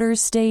million orders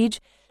stage.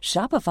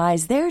 Shopify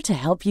is there to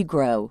help you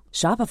grow.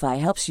 Shopify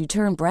helps you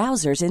turn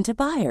browsers into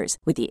buyers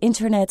with the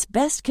internet's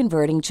best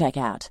converting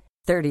checkout.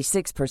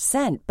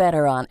 36%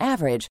 better on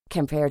average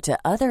compared to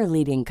other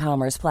leading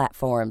commerce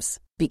platforms.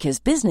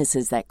 Because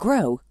businesses that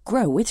grow,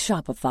 grow with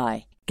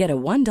Shopify. Get a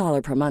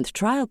 $1 per month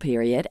trial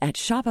period at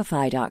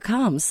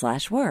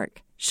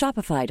shopify.com/work.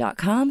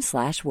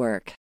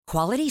 Shopify.com/work.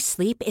 Quality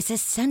sleep is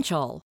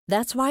essential.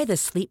 That's why the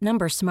Sleep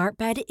Number Smart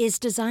Bed is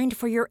designed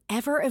for your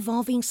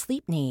ever-evolving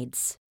sleep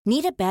needs.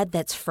 Need a bed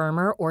that's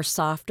firmer or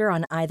softer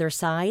on either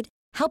side?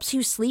 helps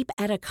you sleep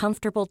at a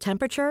comfortable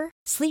temperature?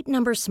 Sleep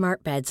Number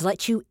Smart Beds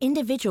let you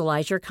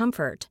individualize your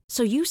comfort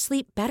so you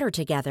sleep better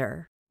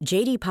together.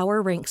 J.D.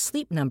 Power ranks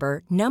Sleep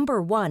Number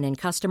number 1 in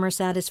customer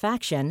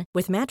satisfaction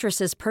with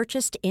mattresses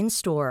purchased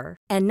in-store.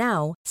 And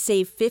now,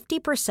 save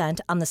 50%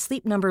 on the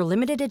Sleep Number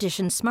Limited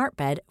Edition Smart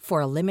Bed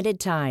for a limited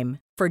time.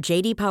 For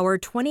J.D. Power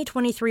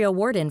 2023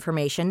 award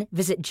information,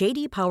 visit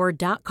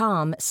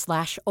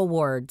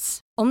jdpower.com/awards.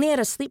 Only at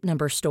a Sleep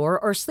Number store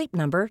or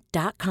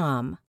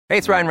sleepnumber.com. Hey,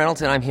 it's Ryan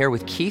Reynolds, and I'm here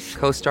with Keith,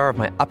 co-star of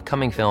my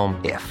upcoming film,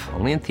 If,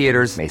 only in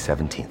theaters May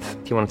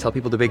 17th. Do you want to tell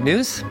people the big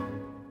news?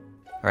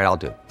 All right, I'll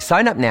do it.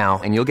 Sign up now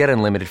and you'll get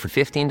unlimited for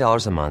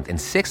 $15 a month and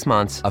 6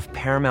 months of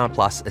Paramount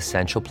Plus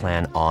Essential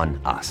Plan on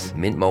us.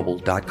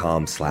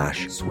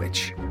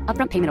 MintMobile.com/switch.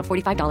 Upfront payment of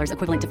 $45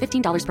 equivalent to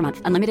 $15 per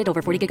month. Unlimited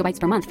over 40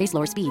 gigabytes per month. Face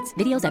lower speeds.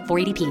 Videos at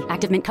 480p.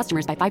 Active Mint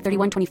customers by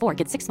 531.24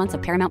 get 6 months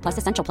of Paramount Plus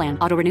Essential Plan.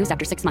 Auto renews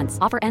after 6 months.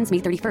 Offer ends May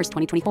 31st,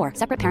 2024.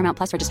 Separate Paramount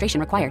Plus registration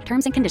required.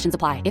 Terms and conditions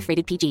apply if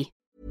rated PG.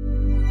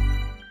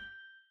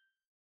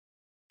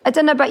 I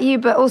don't know about you,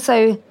 but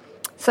also,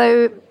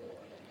 so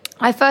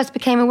I first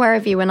became aware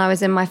of you when I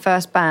was in my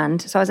first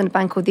band. So I was in a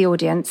band called The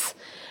Audience,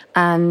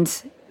 and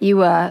you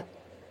were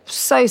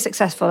so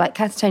successful. Like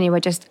Catatonia were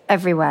just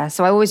everywhere.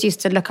 So I always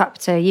used to look up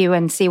to you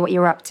and see what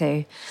you were up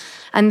to.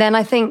 And then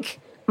I think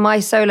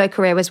my solo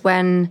career was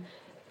when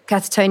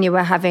Catatonia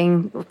were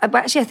having,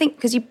 actually I think,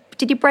 because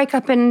did you break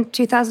up in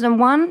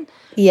 2001?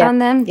 Yeah.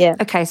 And then? Yeah.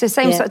 Okay, so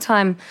same sort of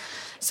time.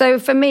 So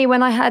for me,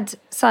 when I had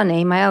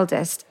Sonny, my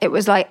eldest, it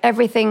was like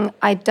everything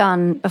I'd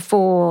done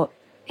before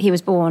he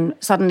was born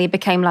suddenly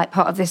became like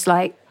part of this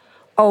like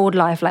old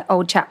life, like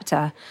old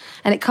chapter.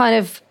 And it kind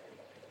of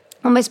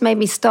almost made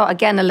me start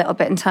again a little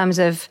bit in terms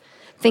of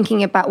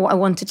thinking about what I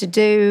wanted to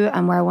do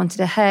and where I wanted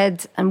to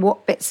head and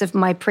what bits of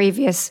my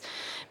previous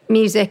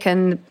music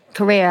and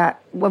career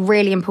were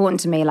really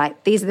important to me.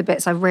 Like, these are the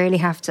bits I really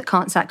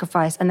can't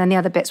sacrifice. And then the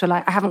other bits were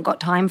like, I haven't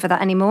got time for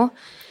that anymore.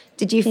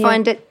 Did you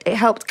find it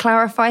helped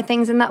clarify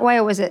things in that way,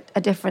 or was it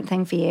a different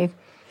thing for you?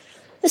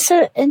 It's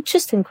an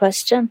interesting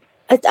question.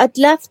 I'd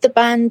left the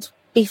band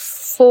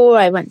before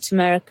I went to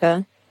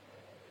America,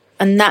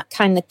 and that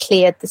kind of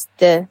cleared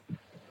the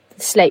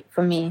slate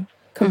for me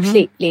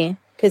completely,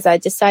 because I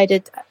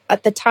decided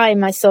at the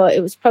time I thought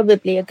it was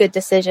probably a good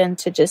decision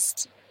to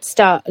just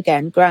start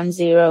again, ground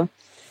zero,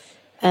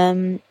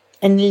 and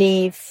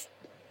leave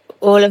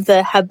all of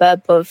the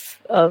hubbub of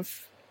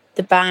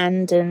the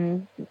band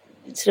and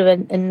sort of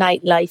a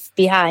nightlife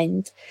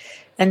behind.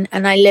 And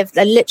I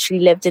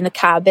literally lived in a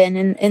cabin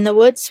in the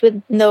woods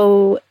with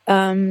no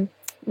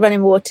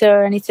running water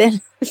or anything.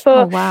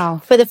 For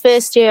the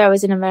first year I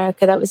was in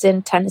America, that was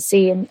in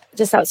Tennessee, and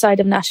just outside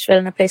of Nashville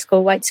in a place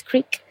called Whites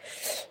Creek.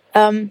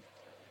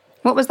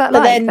 What was that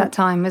like that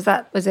time?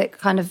 Was it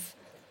kind of,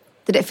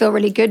 did it feel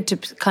really good to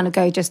kind of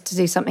go just to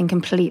do something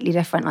completely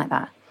different like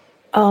that?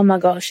 Oh my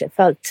gosh, it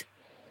felt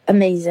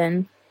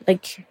amazing.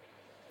 Like,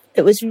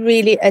 it was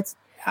really, I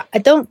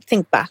don't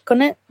think back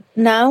on it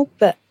now,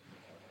 but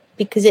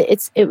because it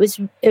was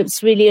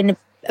really a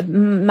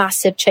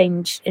massive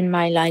change in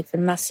my life, a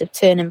massive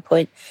turning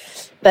point.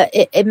 But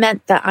it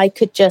meant that I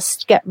could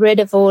just get rid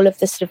of all of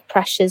the sort of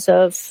pressures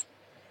of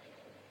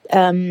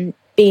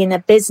being a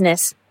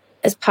business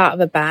as part of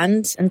a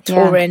band and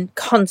touring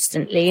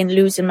constantly and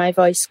losing my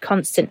voice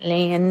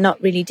constantly and not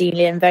really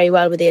dealing very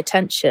well with the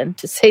attention,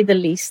 to say the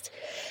least,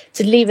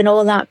 to leaving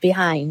all that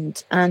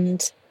behind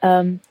and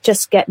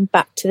just getting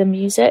back to the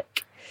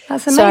music.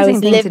 That's amazing. So I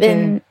was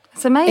living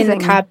It's amazing. in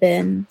the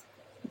cabin.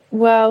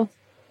 Well,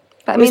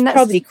 but I mean, that's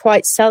probably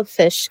quite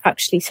selfish,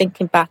 actually,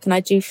 thinking back, and I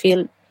do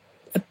feel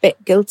a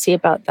bit guilty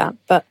about that.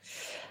 But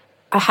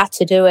I had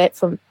to do it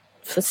for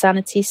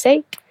sanity's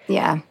sake.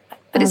 Yeah,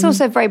 but it's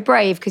also very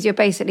brave, because you're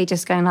basically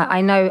just going like,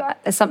 I know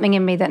there's something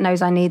in me that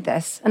knows I need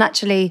this, and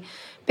actually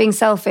being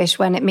selfish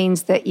when it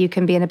means that you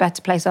can be in a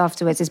better place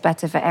afterwards is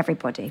better for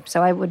everybody.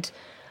 So I would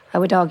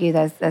argue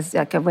there's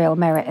like a real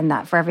merit in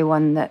that for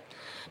everyone that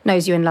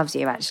knows you and loves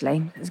you.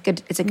 Actually,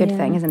 it's a good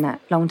thing, isn't it,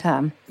 long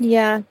term?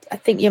 Yeah, I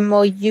think you're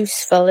more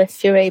useful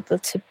if you're able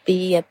to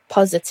be a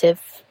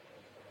positive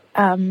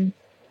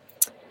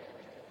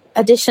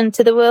addition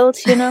to the world,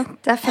 you know.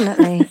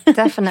 definitely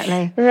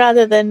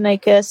rather than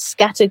like a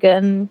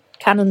scattergun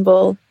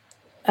cannonball.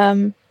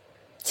 So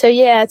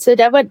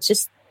I went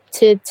just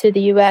to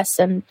the US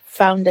and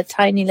found a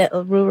tiny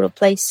little rural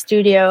place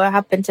studio. I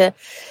happened to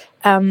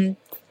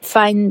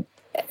find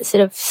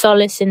sort of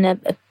solace in a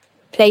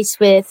place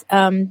with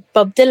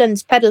Bob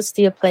Dylan's pedal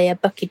steel player,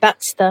 Bucky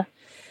Baxter,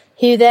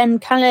 who then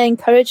kind of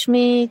encouraged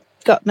me,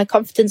 got my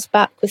confidence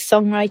back with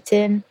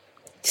songwriting,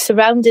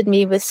 surrounded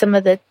me with some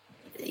of the,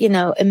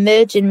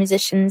 emerging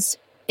musicians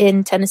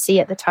in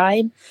Tennessee at the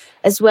time,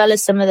 as well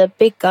as some of the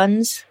big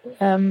guns,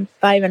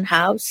 Byron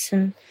House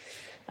and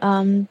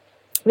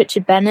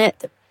Richard Bennett,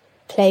 that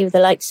play with the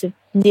likes of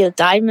Neil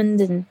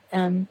Diamond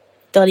and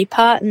Dolly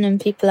Parton and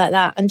people like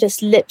that, and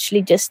just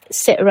literally just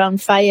sit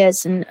around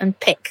fires and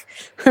pick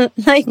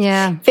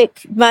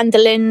pick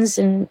mandolins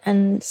and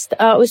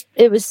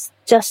it was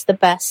just the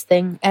best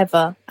thing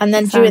ever. And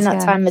then during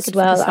that time as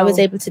well, I was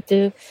able to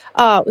do,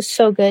 it was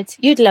so good.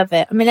 You'd love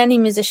it. I mean, any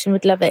musician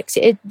would love it. 'Cause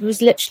it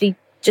was literally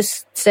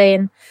just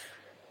saying,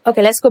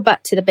 okay, let's go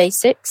back to the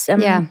basics.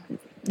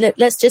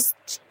 Let's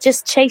just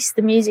chase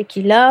the music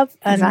you love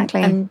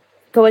and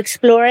go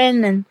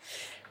exploring.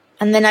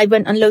 And then I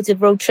went on loads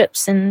of road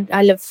trips, and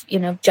I love,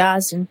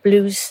 jazz and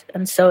blues.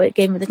 And so it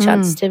gave me the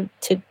chance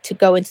to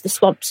go into the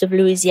swamps of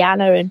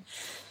Louisiana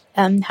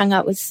and hang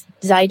out with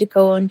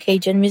Zydeco and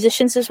Cajun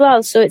musicians as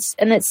well. So it's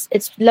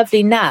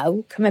lovely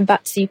now coming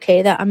back to the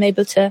UK that I'm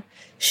able to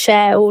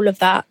share all of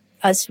that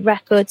as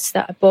records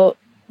that I bought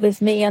with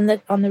me on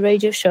the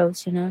radio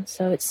shows,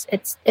 So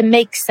it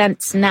makes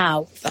sense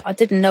now, but I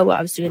didn't know what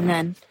I was doing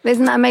then.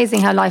 Isn't that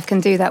amazing how life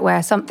can do that,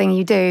 where something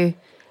you do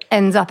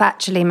ends up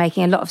actually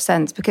making a lot of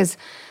sense? Because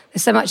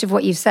there's so much of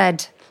what you've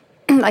said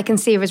I can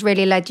see has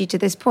really led you to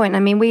this point. I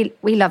mean,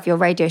 we love your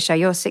radio show.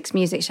 Your Six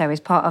Music show is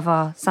part of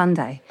our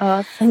Sunday.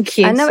 Oh, thank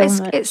you. I know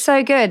so much. It's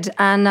so good,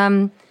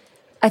 and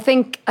I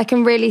think I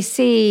can really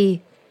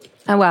see.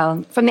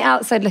 Well, from the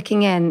outside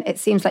looking in, it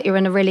seems like you're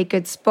in a really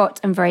good spot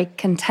and very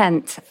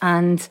content,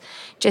 and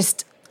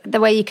just the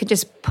way you could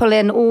just pull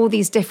in all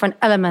these different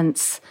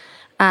elements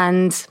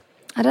and,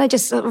 I don't know,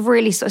 just sort of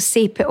really sort of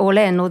seep it all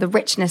in, all the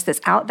richness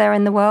that's out there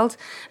in the world.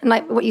 And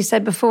like what you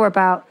said before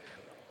about,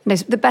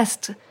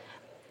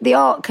 the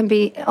art can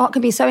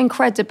be so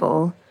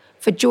incredible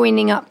for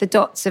joining up the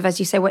dots of, as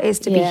you say, what it is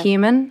to be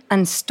human,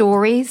 and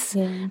stories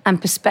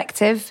and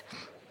perspective.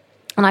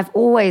 And I've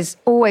always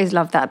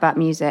loved that about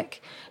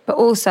music. But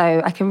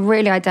also, I can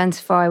really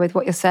identify with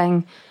what you're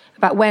saying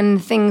about when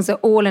things are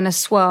all in a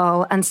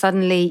swirl and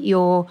suddenly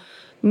your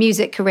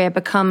music career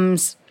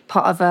becomes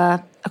part of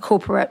a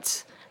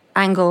corporate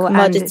angle.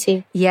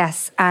 Commodity.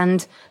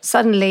 And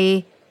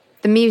suddenly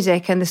the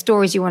music and the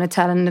stories you want to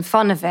tell and the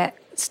fun of it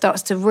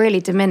starts to really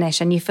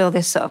diminish, and you feel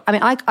this sort of... I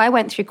mean, I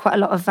went through quite a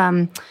lot of...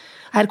 I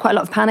had quite a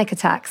lot of panic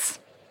attacks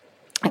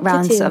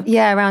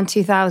around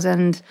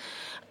 2000...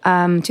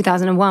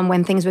 2001,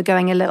 when things were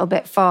going a little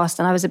bit fast,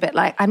 and I was a bit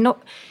like,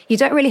 you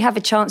don't really have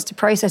a chance to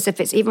process if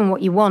it's even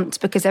what you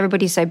want, because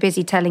everybody's so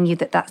busy telling you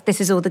that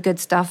this is all the good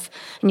stuff,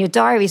 and your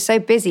diary is so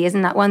busy,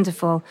 isn't that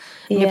wonderful?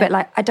 And you're a bit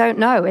like, I don't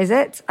know, is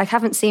it? I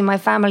haven't seen my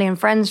family and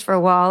friends for a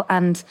while,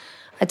 and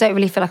I don't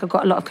really feel like I've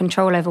got a lot of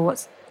control over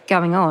what's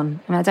going on.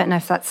 I mean, I don't know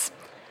if that's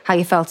how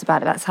you felt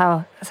about it. That's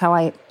how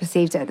I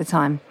perceived it at the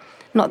time.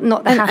 Not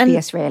the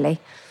happiest, really.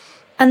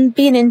 And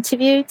being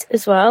interviewed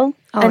as well.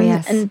 Oh,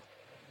 yes.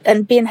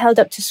 And being held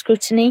up to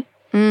scrutiny.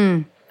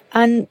 Mm.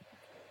 And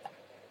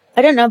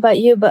I don't know about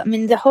you, but I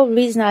mean, the whole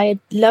reason I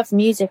love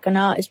music and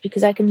art is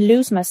because I can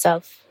lose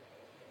myself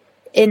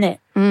in it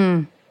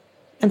and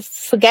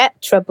forget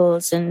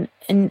troubles and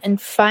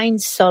find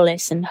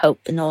solace and hope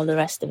and all the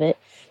rest of it.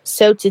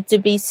 So to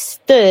be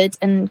stood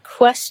and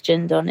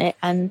questioned on it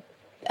and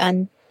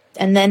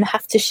then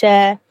have to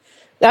share,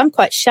 I'm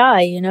quite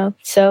shy,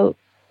 so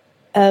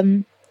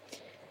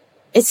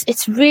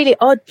it's really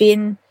odd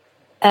being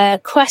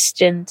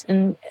questioned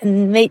and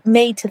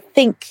made to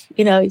think,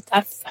 I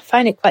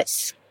find it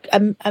quite,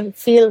 I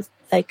feel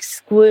like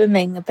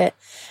squirming a bit.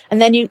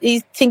 And then you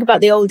think about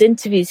the old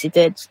interviews you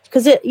did,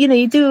 because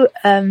you do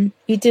a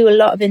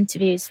lot of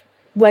interviews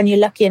when you're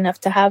lucky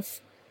enough to have,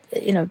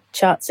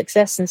 chart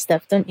success and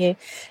stuff, don't you?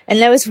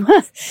 And there was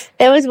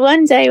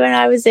one day when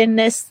I was in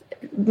this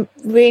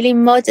really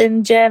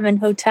modern German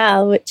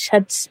hotel,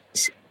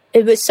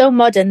 it was so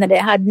modern that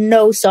it had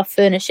no soft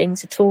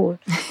furnishings at all.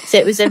 So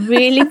it was a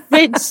really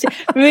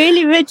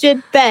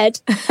rigid bed,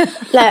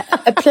 like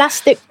a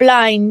plastic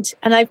blind.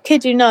 And I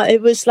kid you not,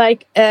 it was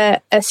like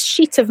a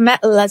sheet of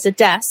metal as a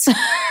desk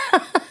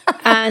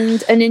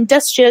and an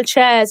industrial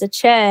chair as a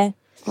chair.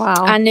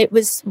 Wow. And it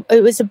was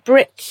a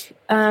brick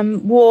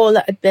wall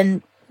that had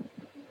been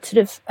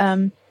sort of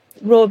the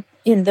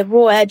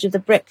raw edge of the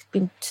brick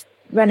been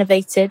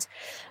renovated.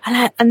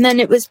 And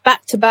then it was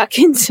back-to-back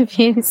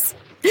interviews.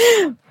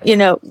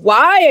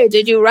 Why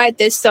did you write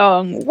this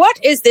song? What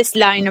is this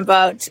line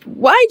about?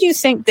 Why do you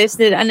think this?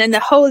 And then the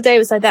whole day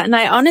was like that. And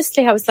I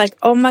was like,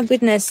 oh my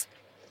goodness,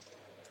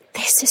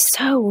 this is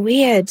so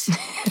weird.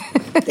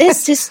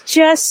 This is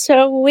just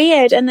so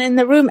weird. And in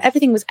the room,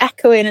 everything was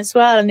echoing as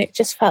well. And it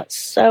just felt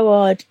so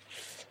odd.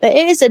 But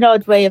it is an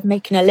odd way of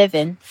making a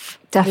living.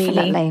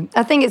 Definitely. Really.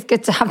 I think it's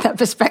good to have that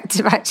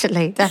perspective,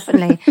 actually.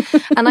 Definitely.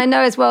 And I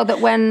know as well that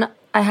when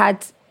I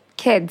had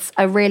kids,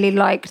 I really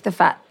liked the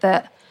fact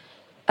that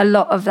a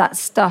lot of that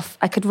stuff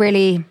I could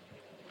clear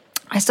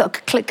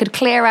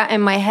out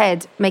in my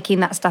head, making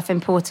that stuff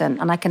important.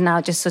 And I can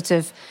now just sort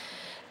of,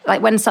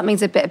 like, when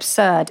something's a bit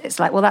absurd, it's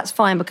like, well, that's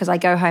fine, because I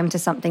go home to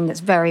something that's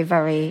very,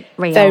 very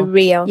real. Very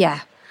real. Yeah.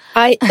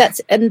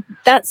 That's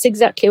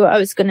exactly what I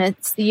was going to...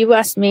 You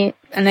asked me,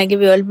 and I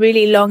give you a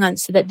really long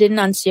answer that didn't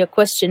answer your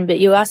question, but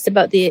you asked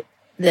about the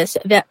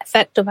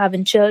effect of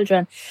having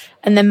children.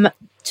 And then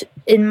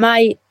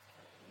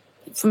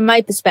from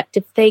my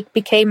perspective, they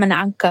became an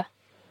anchor.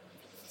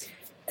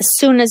 As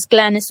soon as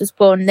Glenys was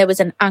born, there was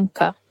an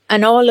anchor.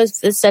 And all of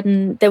a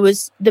sudden, there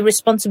was the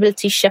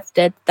responsibility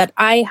shifted that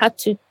I had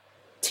to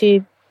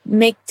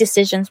make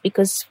decisions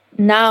because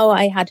now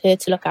I had her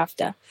to look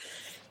after,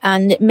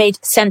 and it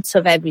made sense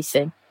of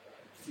everything.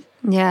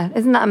 Yeah,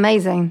 isn't that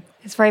amazing?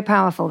 It's very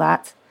powerful,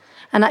 that.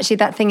 And actually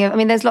that thing of, I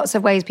mean, there's lots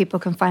of ways people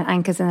can find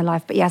anchors in their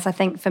life, but yes, I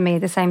think for me,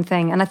 the same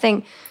thing. And I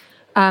think,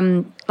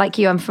 like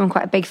you, I'm from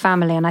quite a big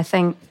family, and I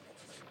think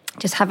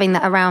just having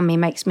that around me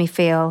makes me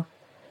feel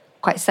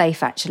quite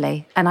safe,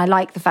 actually. And I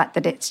like the fact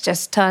that it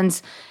just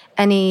turns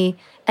any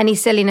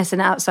silliness in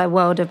the outside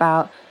world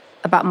about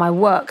my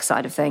work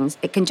side of things,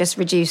 it can just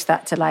reduce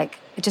that to like,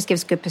 it just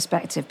gives good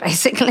perspective,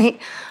 basically,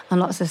 on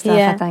lots of stuff,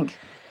 I think.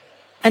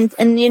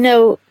 And you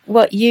know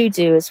what you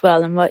do as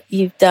well, and what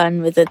you've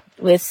done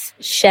with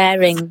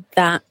sharing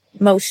that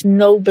most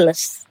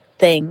noblest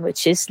thing,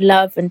 which is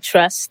love and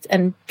trust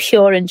and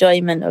pure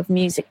enjoyment of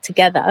music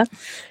together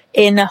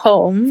in a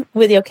home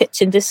with your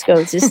kitchen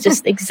discos, is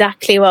just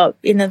exactly what,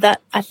 you know,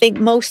 that I think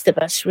most of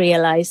us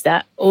realize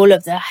that all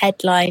of the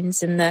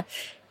headlines and the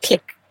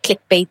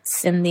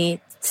clickbaits and the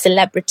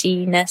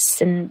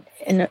celebrityness and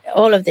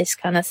all of this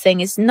kind of thing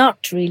is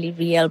not really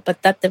real,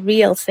 but that the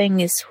real thing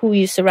is who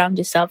you surround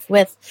yourself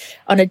with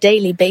on a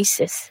daily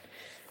basis.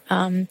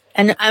 And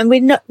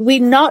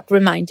we're not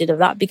reminded of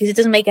that because it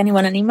doesn't make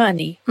anyone any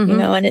money, you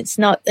know, and it's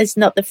not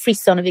the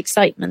frisson of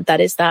excitement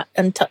that is that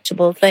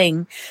untouchable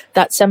thing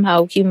that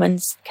somehow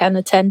humans kind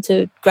of tend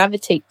to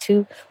gravitate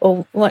to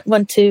or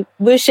want to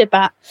worship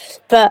at.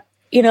 But,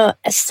 you know,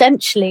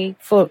 essentially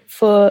for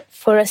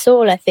us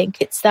all, I think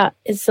it's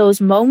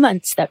those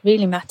moments that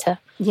really matter.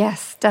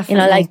 Yes, definitely.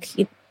 You know, like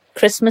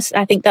Christmas,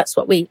 I think that's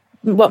what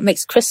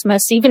makes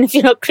Christmas, even if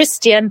you're not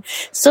Christian,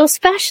 so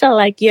special,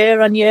 like year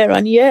on year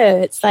on year.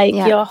 It's like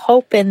you're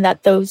hoping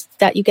that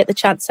you get the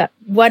chance at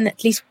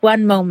at least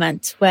one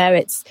moment where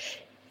it's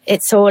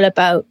all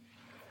about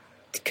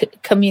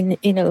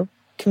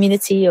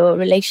community or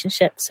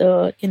relationships,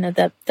 or, you know,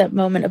 that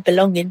moment of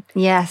belonging.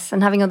 Yes,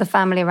 and having all the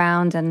family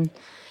around, and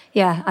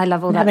yeah, I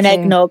love all that. Have an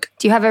eggnog.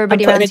 Do you have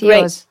everybody around to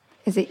yours?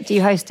 Do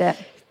you host it?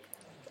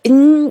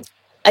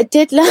 I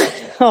did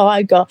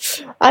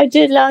I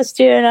did last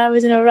year, and I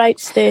was in a right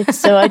state.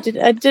 So I did.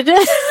 Do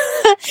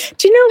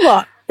you know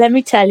what? Let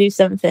me tell you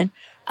something.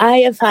 I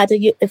have had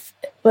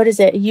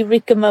a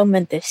eureka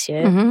moment this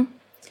year. Mm-hmm.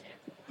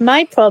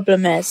 My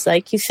problem is,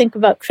 like, you think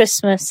about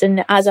Christmas,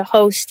 and as a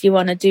host, you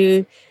want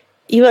to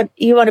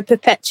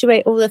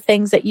perpetuate all the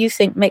things that you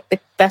think make the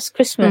best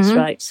Christmas,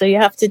 right? So you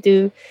have to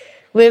do.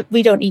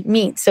 We don't eat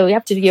meat, so you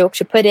have to do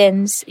Yorkshire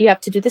puddings, you have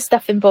to do the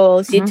stuffing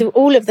balls, you do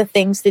all of the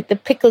things, the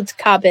pickled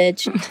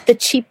cabbage, the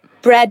cheap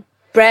bread,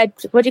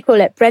 what do you call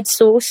it, bread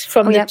sauce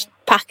from the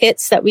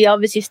packets that we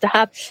always used to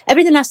have.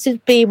 Everything has to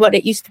be what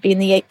it used to be in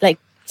the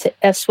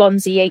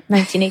Swansea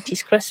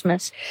 1980s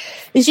Christmas.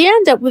 Is you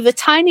end up with a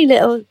tiny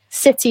little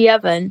city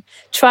oven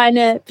trying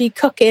to be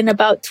cooking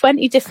about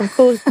 20 different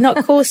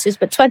not courses,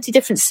 but 20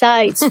 different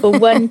sides for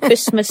one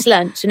Christmas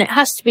lunch, and it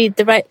has to be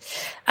the right,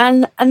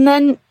 and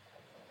then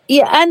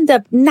you end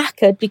up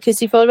knackered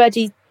because you've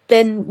already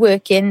been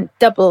working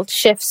double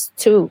shifts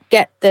to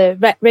get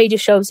the radio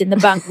shows in the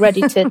bank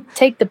ready to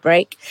take the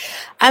break.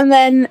 And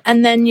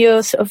then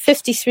you're sort of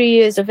 53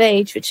 years of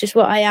age, which is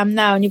what I am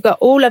now. And you've got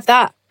all of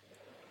that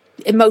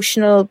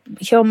emotional,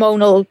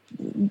 hormonal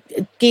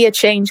gear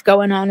change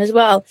going on as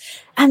well.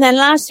 And then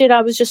last year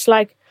I was just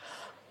like,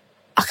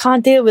 I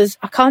can't deal. And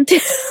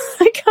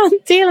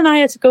I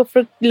had to go for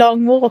a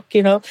long walk,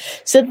 you know.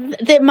 So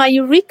my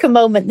eureka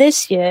moment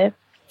this year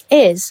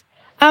is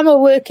I'm a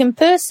working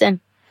person.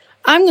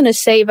 I'm going to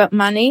save up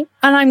money,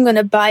 and I'm going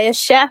to buy a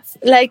chef,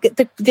 like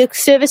the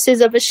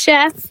services of a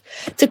chef,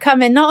 to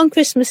come in, not on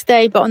Christmas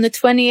Day, but on the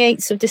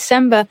 28th of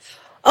December.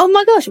 Oh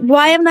my gosh,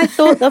 why haven't I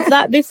thought of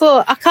that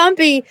before? I can't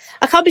be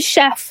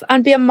chef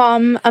and be a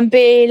mom and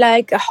be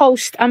like a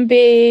host and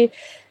be,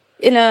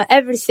 you know,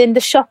 everything,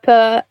 the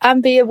shopper,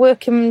 and be a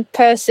working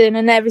person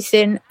and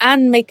everything,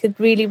 and make a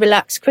really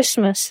relaxed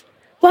Christmas.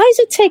 Why is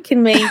it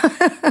taking me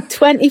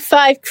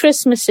 25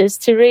 Christmases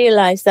to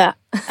realise that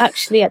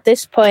actually at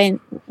this point,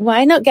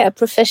 why not get a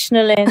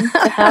professional in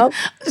to help?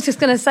 I was just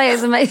going to say,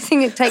 it's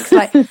amazing. It takes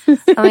that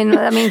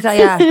means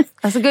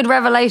that's a good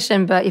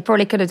revelation, but you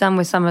probably could have done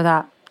with some of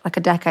that like a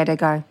decade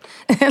ago.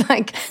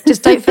 Like,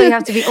 just don't feel you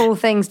have to be all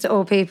things to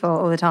all people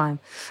all the time.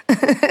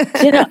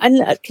 You know, and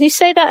can you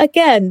say that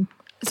again?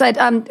 So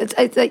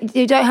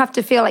you don't have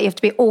to feel like you have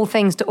to be all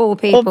things to all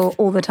people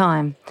all the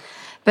time.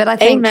 But I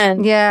think,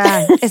 Amen.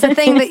 Yeah, it's a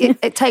thing that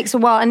it takes a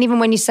while. And even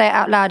when you say it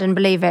out loud and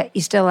believe it,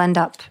 you still end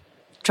up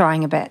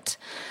trying a bit.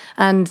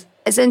 And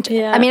it's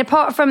I mean,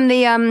 apart from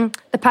the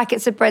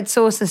packets of bread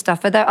sauce and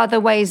stuff, are there other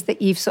ways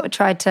that you've sort of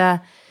tried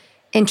to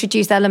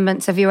introduce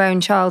elements of your own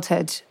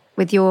childhood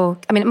with your...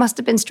 I mean, it must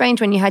have been strange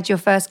when you had your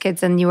first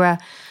kids and you were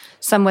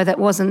somewhere that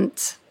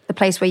wasn't the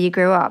place where you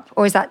grew up.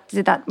 Or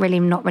did that really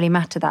not really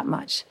matter that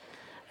much?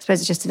 I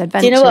suppose it's just an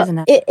adventure, isn't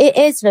it? It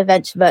is an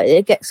adventure, but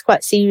it gets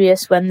quite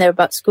serious when they're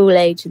about school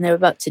age and they're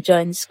about to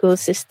join the school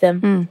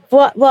system.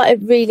 What it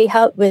really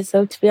helped with,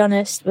 though, to be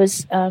honest,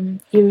 was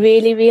you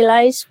really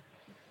realise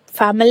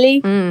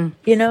family,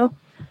 you know,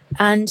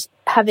 and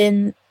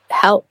having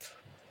help,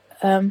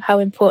 how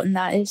important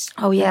that is.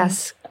 Oh,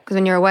 yes. Because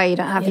when you're away, you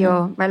don't have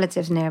your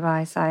relatives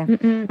nearby. So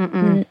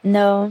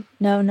No.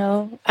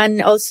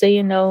 And also,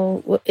 you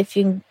know, if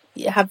you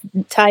have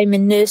time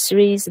in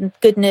nurseries and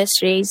good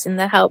nurseries and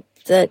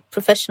the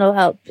professional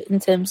help in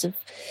terms of,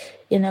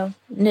 you know,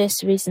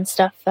 nurseries and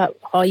stuff, that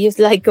you're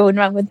like going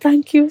around with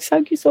thank you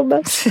so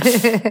much.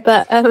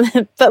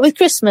 But with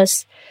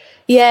Christmas,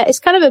 yeah, it's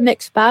kind of a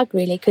mixed bag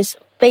really, because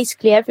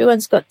basically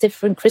everyone's got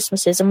different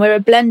Christmases, and we're a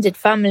blended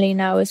family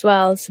now as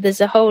well. So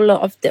there's a whole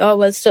lot of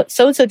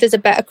so-and-so does a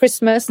better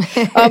Christmas.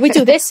 We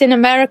do this in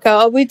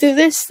America, we do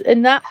this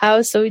in that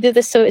house, we do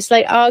this. So it's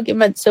like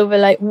arguments over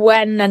like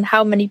when and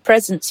how many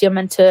presents you're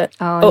meant to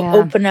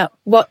open up,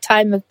 what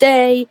time of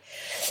day,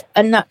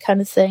 and that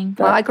kind of thing.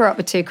 But, well, I grew up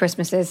with 2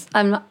 Christmases.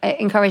 It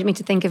encouraged me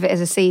to think of it as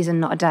a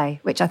season, not a day,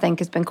 which I think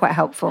has been quite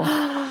helpful.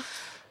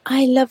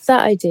 I love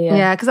that idea.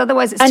 Yeah, because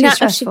otherwise it's too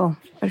stressful.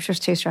 It's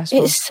just too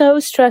stressful. It's so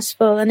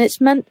stressful, and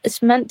it's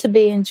meant to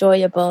be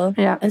enjoyable.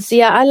 Yeah. And so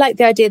I like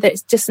the idea that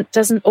it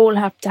doesn't all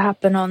have to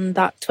happen on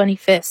that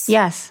 25th.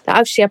 Yes. That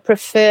actually, I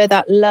prefer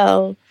that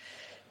lull,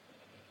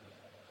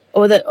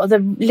 or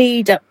the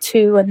lead up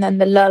to, and then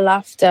the lull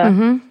after.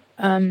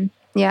 Mm-hmm.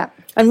 Yeah.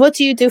 And what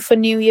do you do for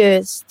New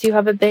Year's? Do you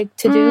have a big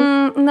to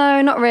do?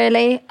 No, not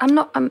really. I'm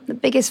the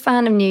biggest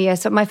fan of New Year.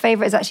 So my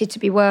favourite is actually to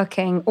be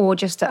working or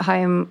just at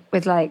home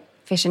with like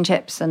fish and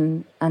chips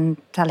and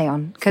telly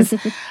on, because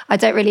I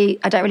don't really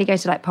go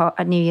to like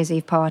a New Year's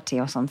Eve party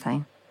or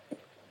something.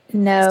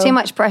 No, it's too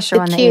much pressure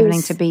on the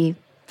evening to be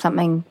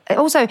something.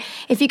 Also,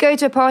 if you go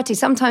to a party,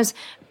 sometimes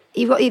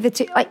you've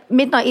got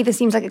midnight either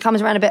seems like it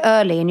comes around a bit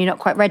early and you're not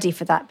quite ready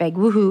for that big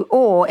woohoo,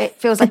 or it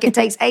feels like it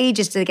takes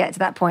ages to get to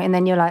that point, and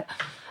then you're like,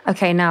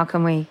 okay, now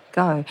can we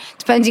go?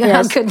 Depending on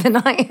how good the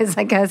night is,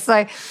 I guess.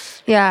 So,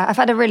 yeah, I've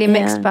had a really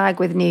mixed bag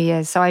with New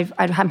Year's. So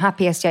I'm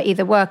happiest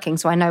either working,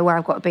 so I know where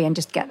I've got to be and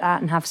just get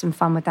that and have some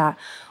fun with that,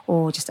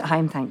 or just at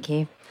home, thank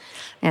you.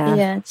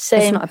 Yeah,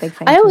 same. It's not a big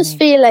thing. I always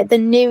feel like the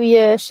New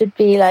Year should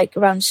be like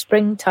around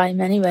springtime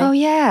anyway. Oh,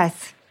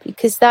 yes.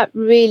 Because that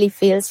really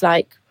feels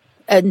like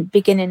a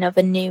beginning of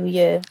a new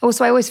year.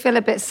 Also, I always feel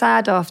a bit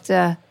sad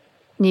after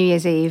New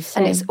Year's Eve,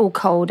 and it's all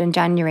cold in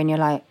January, and you're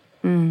like,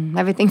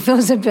 everything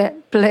feels a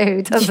bit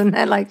blue, doesn't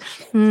it? Like,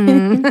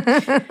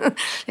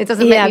 it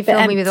doesn't make me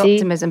fill me with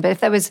optimism. But if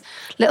there was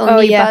little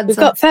new buds, we've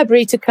got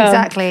February to come.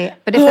 Exactly.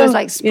 But if there was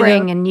like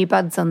spring and new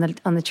buds on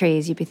the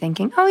trees, you'd be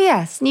thinking, oh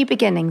yes, new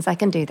beginnings. I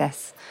can do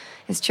this.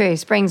 It's true.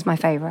 Spring's my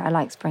favourite. I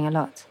like spring a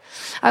lot.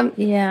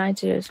 Yeah, I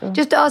do as well.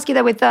 Just to ask you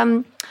though,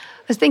 I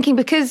was thinking,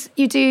 because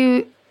you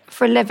do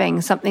for a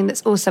living something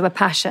that's also a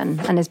passion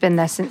and has been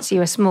there since you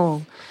were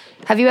small,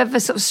 have you ever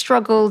sort of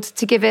struggled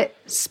to give it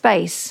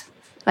space?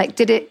 Like,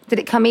 did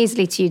it come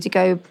easily to you to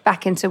go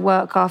back into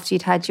work after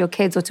you'd had your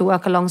kids, or to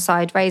work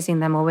alongside raising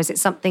them, or was it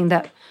something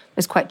that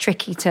was quite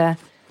tricky to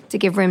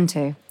give room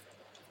to?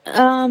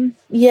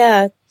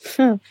 Yeah,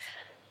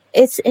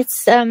 it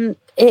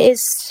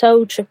is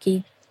so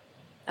tricky,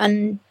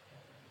 and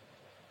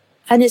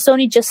it's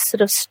only just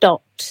sort of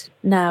stopped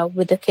now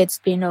with the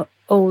kids being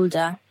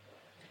older,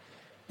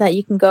 that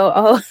you can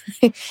go,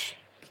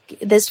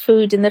 there's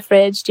food in the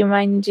fridge, do you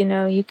mind,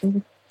 you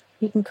can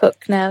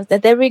cook now.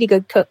 They're really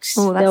good cooks,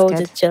 the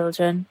older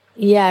children.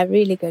 Yeah,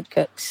 really good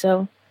cooks.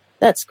 So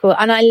that's cool.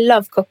 And I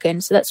love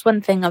cooking. So that's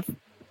one thing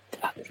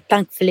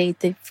thankfully,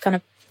 they've kind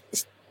of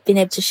been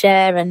able to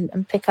share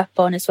and pick up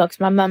on as well, because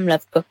my mum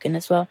loved cooking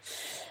as well.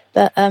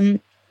 But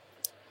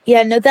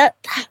that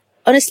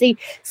honestly,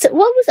 so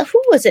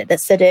who was it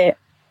that said it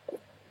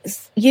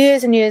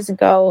years and years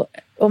ago?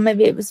 Or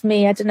maybe it was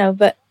me, I don't know,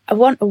 but I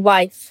want a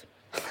wife.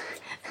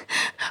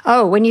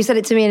 Oh, when you said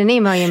it to me in an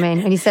email, you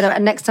mean? When you said,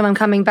 next time I'm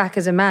coming back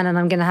as a man and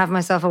I'm going to have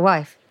myself a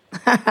wife.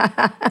 Did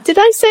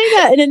I say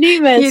that in an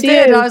email to you? You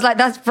did. I was like,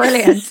 that's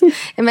brilliant.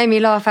 It made me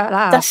laugh out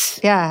loud.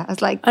 I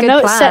was like, good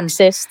plan. It's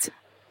sexist.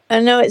 I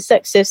know it's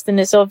sexist and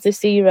it's of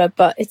this era,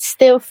 but it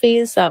still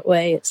feels that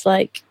way. It's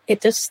like, it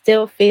just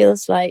still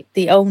feels like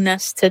the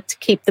onus to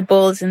keep the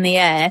balls in the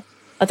air.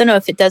 I don't know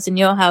if it does in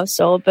your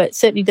household, but it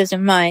certainly does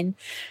in mine.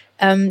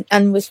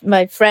 And with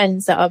my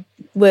friends that are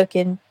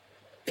working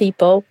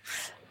people,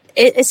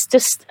 it's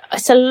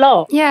a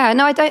lot. Yeah,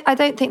 no, I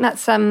don't think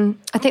that's I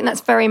think that's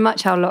very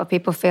much how a lot of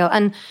people feel.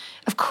 And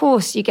of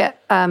course you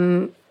get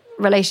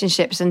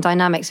relationships and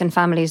dynamics in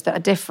families that are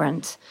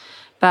different,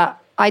 but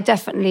I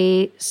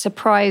definitely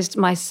surprised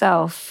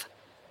myself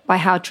by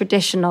how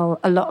traditional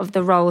a lot of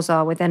the roles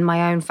are within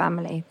my own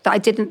family, that I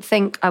didn't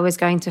think I was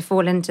going to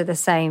fall into the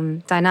same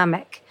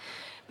dynamic,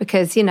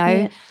 because you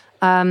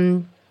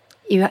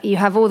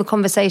have all the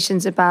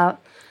conversations about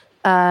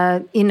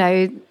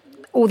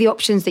all the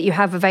options that you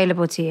have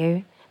available to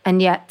you,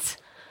 and yet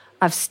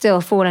I've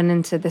still fallen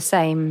into the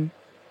same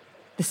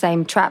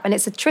trap. And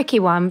it's a tricky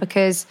one,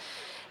 because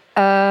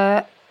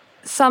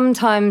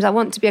sometimes I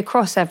want to be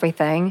across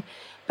everything,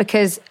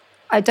 because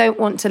I don't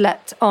want to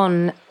let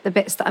on the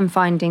bits that I'm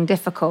finding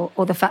difficult,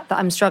 or the fact that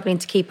I'm struggling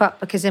to keep up,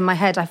 because in my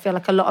head I feel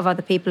like a lot of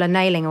other people are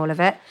nailing all of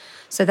it,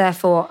 so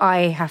therefore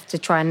I have to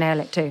try and nail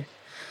it too.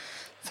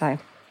 So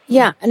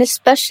yeah, and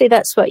especially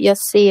that's what you're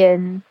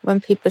seeing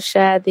when people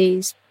share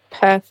these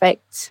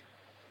perfect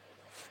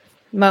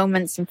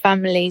moments and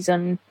families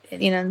on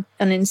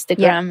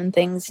Instagram and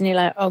things, and you're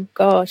like, oh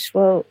gosh,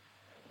 well,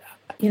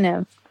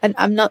 and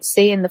I'm not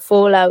seeing the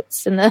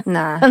fallouts and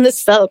the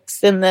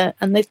sulks and the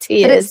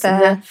tears. But it's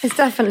there. It's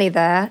definitely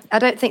there. I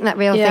don't think that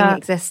real thing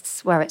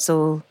exists where it's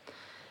all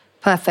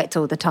perfect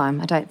all the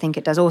time. I don't think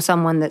it does. Or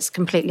someone that's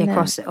completely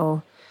across it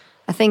all.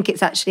 I think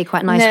it's actually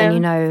quite nice when you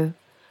know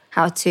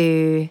how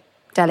to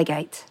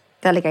delegate.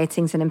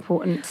 Delegating's an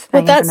important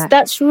thing. Well,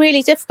 that's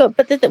really difficult.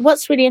 But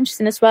what's really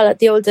interesting as well, at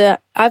the older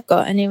I've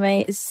got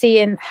anyway, is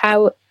seeing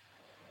how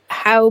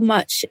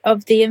much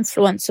of the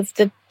influence of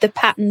the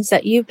patterns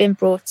that you've been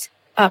brought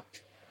up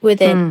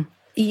within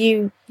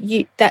you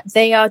that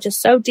they are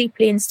just so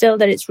deeply instilled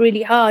that it's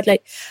really hard.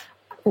 Like,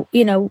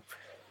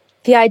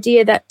 the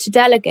idea that to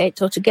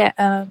delegate or to get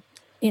a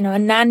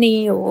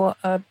nanny or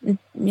a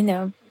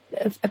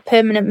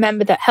permanent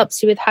member that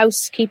helps you with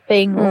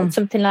housekeeping or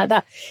something like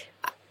that.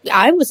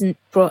 I wasn't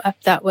brought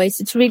up that way,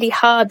 so it's really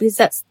hard because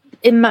that's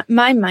in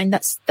my mind.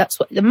 That's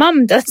what the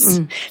mum does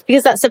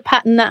because that's a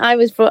pattern that I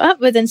was brought up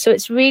with, and so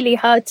it's really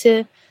hard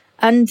to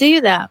undo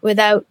that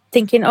without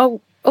thinking, oh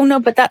no,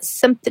 but that's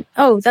something.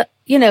 Oh, that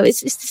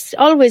it's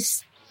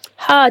always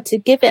hard to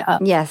give it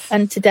up,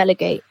 and to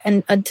delegate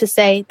and to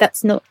say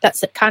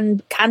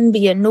can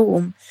be a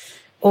norm,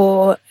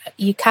 or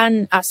you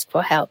can ask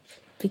for help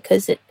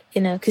because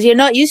because you're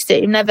not used to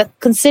it. You've never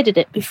considered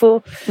it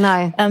before.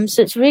 No.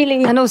 So it's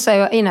really... And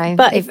also,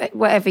 but if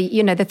whatever,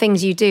 the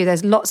things you do,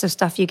 there's lots of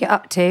stuff you get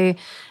up to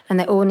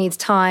and it all needs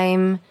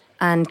time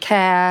and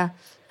care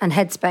and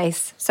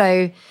headspace.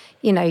 So,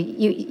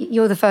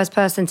 you're the first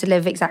person to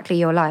live exactly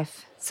your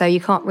life. So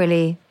you can't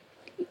really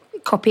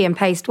copy and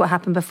paste what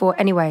happened before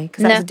anyway,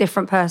 because that's a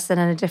different person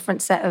and a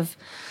different set of,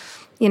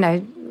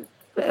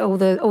 all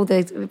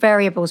the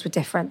variables were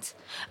different.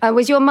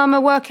 Was your mum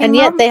a working And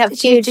yet mum? they have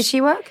Did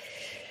she work?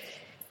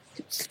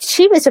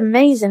 She was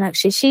amazing,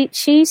 actually.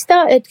 She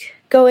started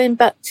going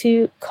back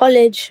to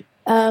college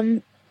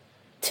to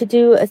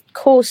do a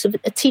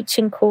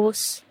teaching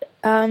course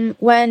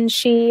when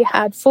she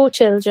had 4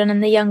 children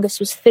and the youngest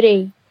was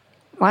 3.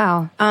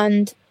 Wow.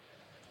 And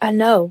I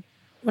know,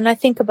 when I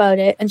think about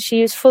it, and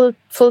she was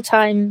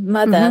full-time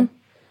mother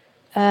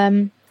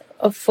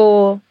of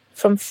 4,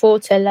 from 4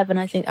 to 11,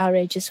 I think our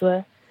ages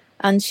were.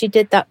 And she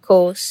did that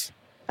course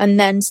and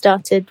then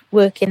started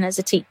working as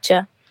a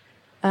teacher.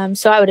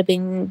 So I would have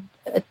been,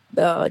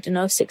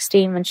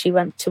 16 when she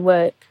went to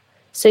work.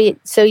 So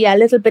yeah, a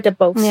little bit of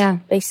both,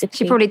 basically.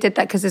 She probably did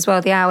that because as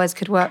well the hours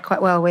could work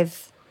quite well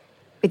with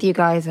you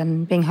guys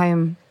and being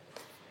home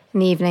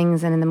in the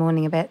evenings and in the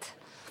morning a bit.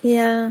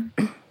 Yeah.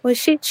 Well,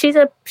 she's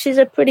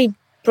a pretty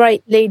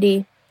bright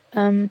lady,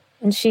 and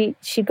she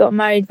got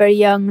married very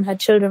young and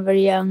had children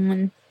very young,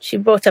 and she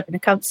brought up in a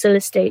council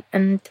estate,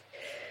 and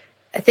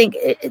I think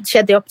she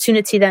had the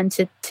opportunity then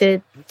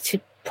to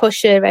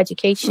push her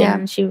education,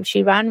 and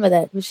she ran with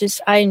it, which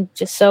is, I'm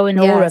just so in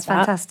awe of that. It's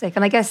fantastic.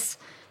 And I guess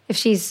if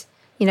she's,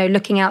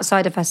 looking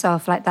outside of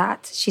herself like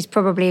that, she's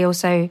probably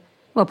also,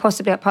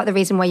 possibly part of the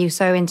reason why you're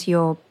so into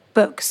your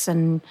books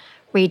and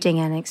reading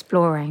and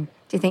exploring.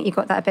 Do you think you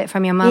got that a bit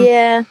from your mum?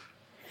 Yeah.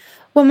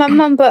 Well, my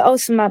mum, but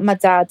also my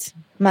dad.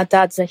 My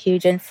dad's a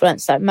huge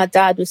influence. Like, my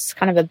dad was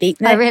kind of a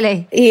beatnik. Oh,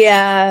 really?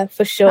 Yeah,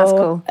 for sure. That's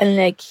cool.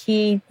 And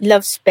he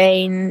loved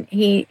Spain.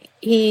 He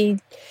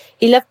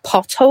loved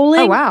potholing.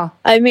 Oh, wow.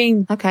 I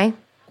mean, okay,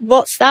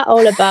 what's that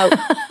all about?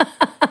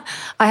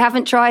 I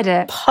haven't tried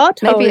it.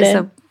 Potholing. Maybe it's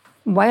a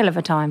whale of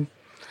a time.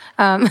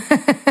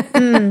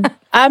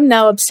 I'm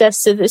now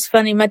obsessed with, it's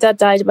funny, my dad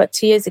died about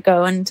 2 years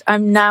ago, and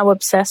I'm now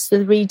obsessed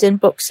with reading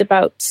books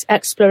about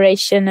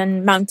exploration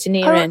and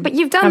mountaineering. Oh, but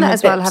you've done that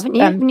as well, haven't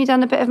you? Haven't you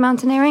done a bit of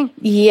mountaineering?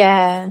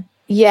 Yeah.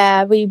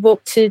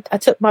 I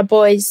took my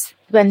boys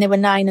when they were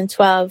 9 and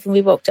 12, and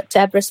we walked up to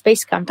Everest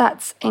Base Camp.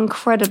 That's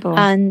incredible.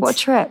 And what a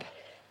trip.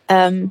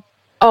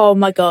 Oh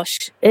my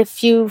gosh.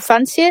 If you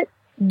fancy it,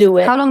 do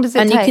it. How long does it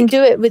take? And you can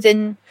do it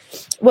within,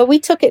 we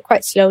took it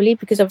quite slowly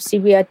because obviously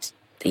we had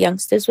the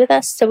youngsters with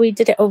us, so we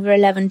did it over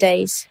 11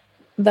 days.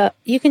 But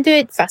you can do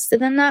it faster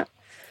than that.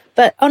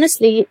 But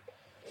honestly,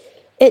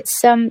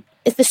 it's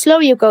if the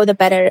slower you go, the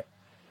better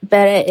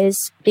it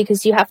is,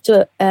 because you have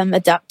to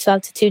adapt to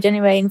altitude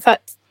anyway. In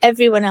fact,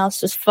 everyone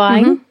else was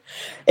fine. Mm-hmm.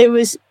 It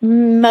was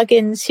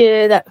Muggins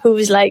here who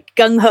was like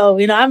gung-ho.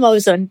 I'm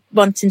always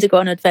wanting to go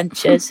on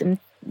adventures and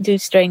do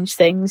strange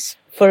things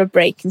for a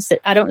break.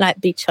 I don't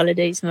like beach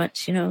holidays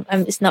much,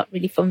 it's not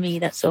really for me,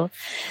 that's all.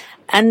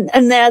 And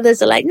the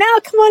others are like, no,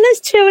 come on,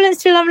 let's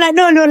chill. I'm like,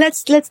 no,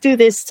 let's do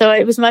this. So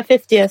it was my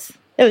 50th.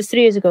 It was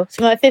 3 years ago.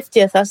 So my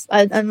 50th,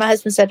 and my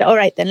husband said, all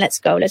right, then let's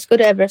go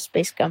to Everest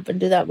Base Camp and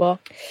do that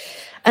walk.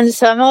 And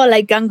so I'm all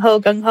like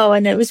gung-ho.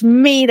 And it was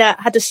me that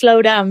had to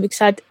slow down because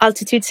I had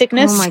altitude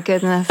sickness. Oh my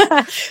goodness.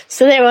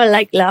 So they were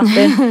like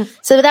laughing.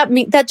 So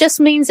that just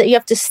means that you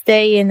have to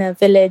stay in a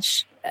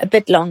village a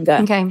bit longer.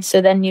 Okay.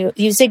 So then you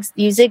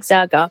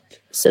zigzag up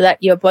so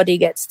that your body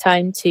gets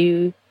time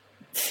to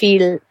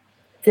feel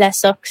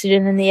less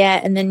oxygen in the air,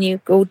 and then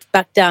you go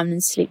back down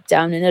and sleep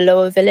down in a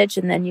lower village,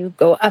 and then you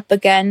go up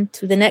again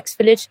to the next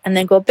village, and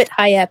then go a bit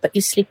higher, but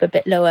you sleep a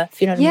bit lower,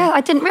 if you know what I mean. Yeah,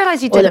 I didn't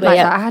realise you did it like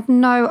that. I had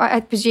I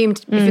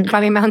presumed if you're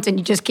climbing a mountain,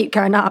 you just keep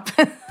going up.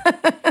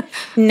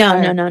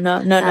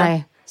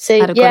 No. So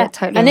yeah,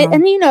 totally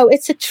and you know,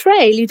 it's a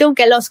trail. You don't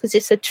get lost because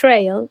it's a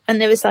trail. And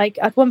there was like,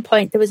 at one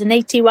point, there was an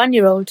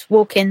 81-year-old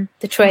walking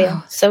the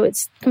trail. So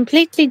it's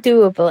completely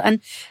doable. And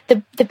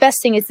the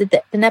best thing is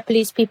that the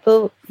Nepalese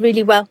people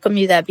really welcome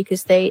you there,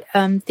 because they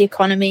the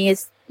economy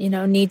is, you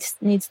know, needs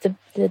the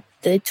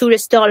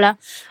tourist dollar,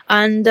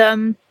 and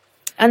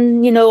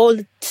you know, all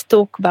the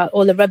talk about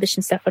all the rubbish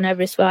and stuff on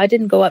Everest. Well, I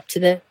didn't go up to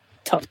the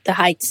top, the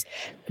heights.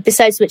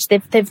 Besides which,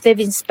 they've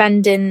been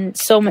spending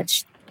so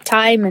much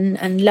time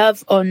and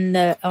love on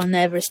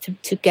Everest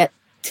to get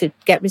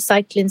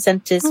recycling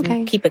centres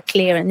and keep it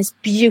clear, and it's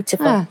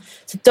beautiful.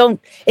 So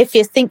if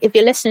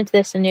you're listening to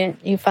this and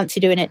you fancy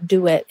doing it,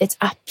 do it. It's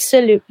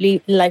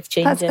absolutely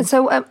life-changing.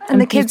 So and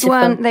the kids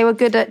they were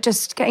good at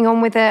just getting on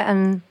with it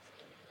and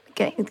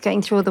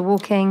getting through all the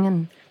walking,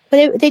 and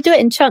well, they do it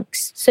in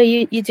chunks. So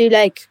you do,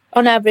 like,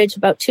 on average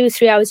about 2 or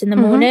 3 hours in the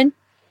morning,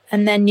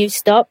 and then you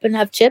stop and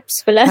have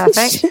chips for lunch.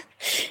 Perfect.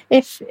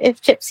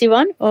 if chips you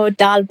want, or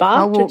dal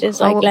bhat, which is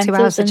like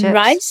lentils and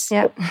rice,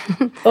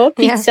 or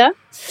pizza,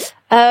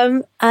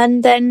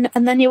 and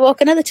then you walk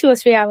another 2 or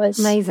 3 hours.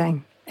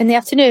 Amazing. In the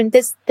afternoon,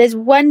 there's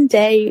one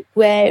day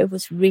where it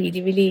was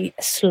really, really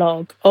a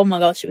slog. Oh my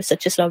gosh, it was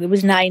such a slog. It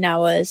was 9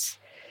 hours,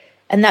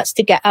 and that's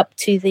to get up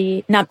to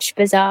the Namche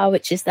Bazaar,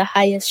 which is the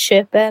highest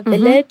Sherpa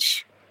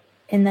village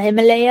in the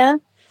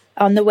Himalaya,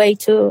 on the way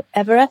to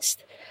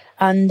Everest,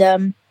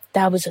 and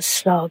that was a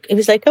slog. It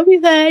was like, are we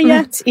there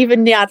yet?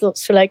 Even the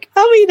adults were like,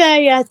 are we there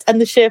yet? And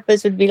the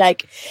Sherpas would be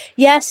like,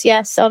 yes,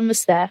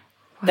 almost there.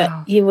 Wow.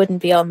 But you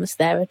wouldn't be almost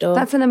there at all.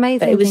 That's an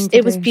amazing thing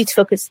It was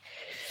beautiful, because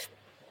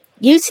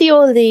you see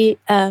all the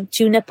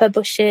juniper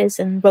bushes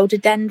and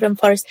rhododendron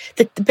forest.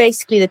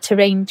 Basically, the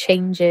terrain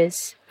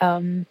changes.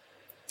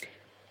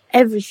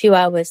 Every few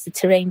hours, the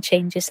terrain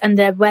changes and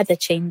the weather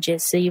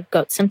changes. So you've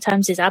got,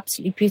 sometimes it's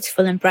absolutely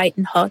beautiful and bright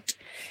and hot,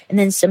 and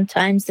then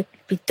sometimes it'll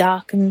be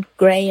dark and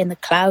grey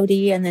and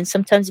cloudy, and then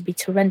sometimes it'll be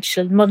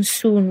torrential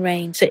monsoon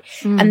rain. So,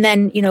 and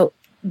then, you know,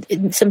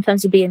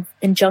 sometimes you'll be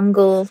in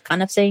jungle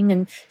kind of thing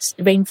and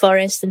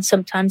rainforest, and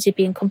sometimes you'll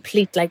be in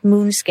complete, like,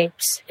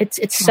 moonscapes.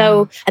 It's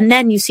so, and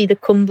then you see the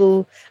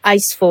Khumbu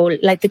icefall,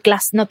 like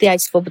not the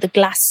icefall, but the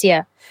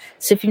glacier.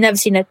 So if you've never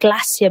seen a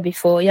glacier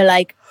before, you're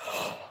like,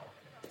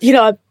 you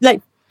know,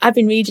 like, I've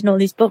been reading all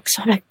these books.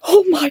 So I'm like,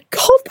 oh my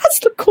God, that's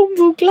the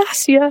Khumbu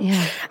Glacier.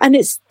 Yeah. And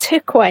it's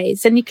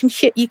turquoise. And you can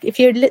hear, if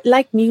you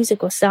like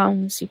music or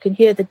sounds, you can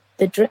hear the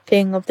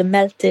dripping of the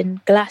melting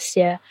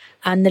glacier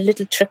and the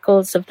little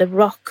trickles of the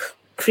rock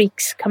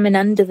creeks coming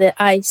under the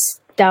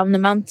ice down the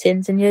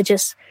mountains. And you're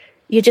just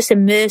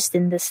immersed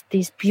in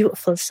these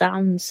beautiful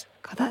sounds.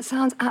 God, that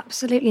sounds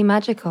absolutely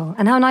magical.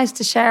 And how nice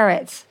to share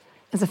it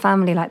as a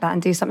family like that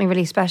and do something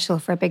really special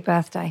for a big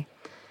birthday.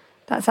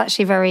 That's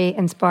actually very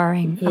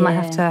inspiring. Yeah. I might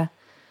have to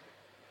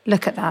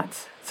look at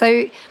that.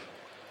 So,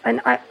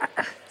 and I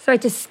sorry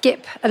to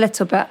skip a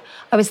little, but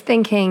I was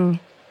thinking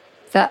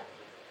that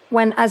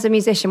as a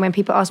musician, when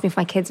people ask me if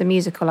my kids are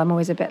musical, I'm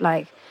always a bit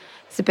like,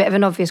 it's a bit of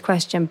an obvious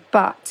question.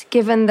 But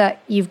given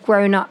that you've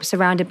grown up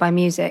surrounded by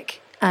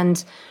music,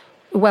 and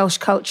Welsh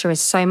culture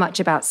is so much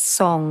about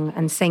song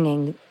and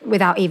singing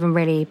without even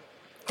really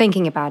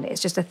thinking about it,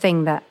 it's just a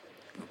thing that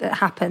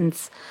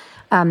happens.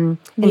 In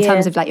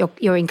terms of, like,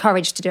 you're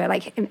encouraged to do it.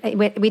 Like,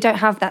 we don't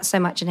have that so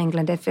much in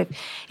England.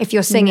 If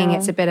you're singing,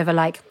 it's a bit of a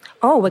like,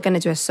 oh, we're going to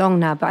do a song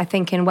now. But I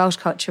think in Welsh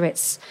culture,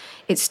 it's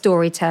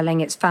storytelling,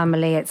 it's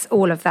family, it's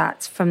all of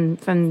that from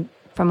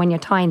when you're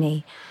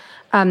tiny.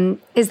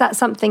 Is that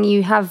something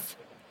you have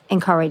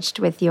encouraged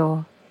with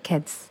your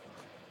kids?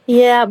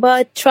 Yeah, well,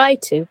 I try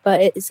to,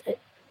 but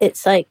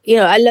it's like, you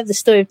know, I love the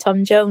story of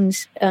Tom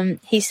Jones.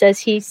 He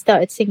says he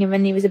started singing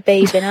when he was a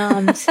babe in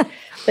arms.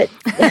 But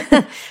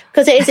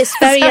because it's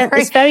very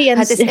can you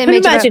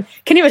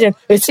imagine?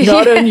 It's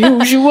not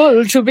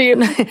unusual to be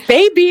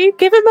baby.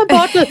 Give him a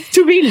bottle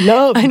to be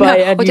loved by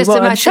anyone. Or just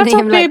imagining Shut up,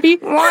 him baby.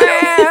 Like,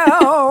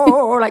 wow,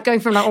 or like going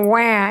from like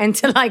wow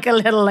into like a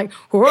little like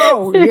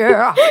whoa,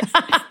 yeah.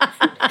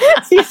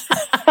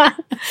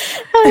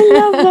 I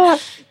love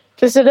that.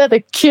 Just another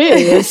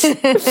kiss.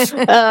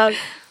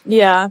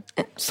 Yeah.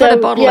 So, put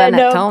a bottle in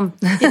it, Tom.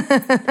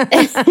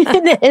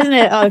 Isn't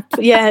it? Oh,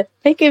 yeah.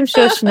 Make him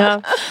shush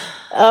now.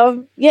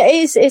 Yeah,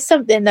 it's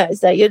something that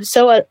is that you're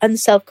so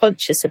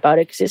unself-conscious about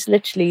it, because it's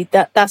literally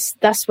that's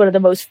one of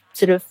the most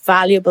sort of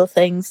valuable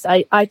things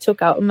I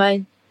took out of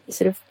my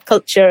sort of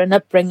culture and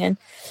upbringing.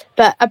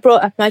 But I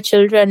brought up my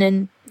children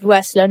in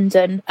West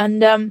London,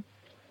 and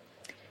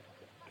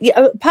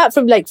apart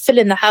from like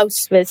filling the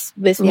house with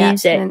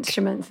music, and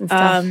instruments and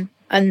stuff,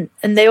 and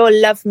they all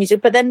love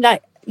music. But then,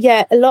 like,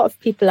 yeah, a lot of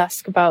people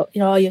ask about, you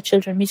know, are your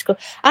children musical?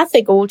 I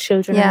think all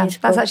children are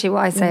musical. That's actually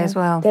what I say as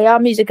well. They are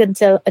music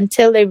until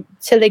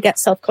they get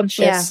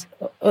self-conscious,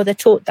 or they're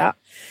taught that.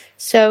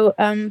 So,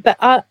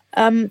 but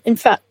in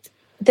fact,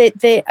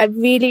 I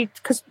really,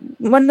 because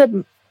one of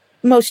the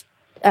most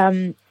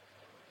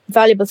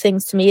valuable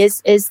things to me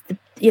is the,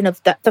 you know,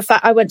 the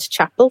fact I went to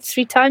chapel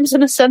 3 times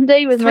on a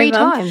Sunday with my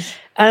mum. 3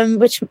 times?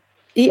 Which,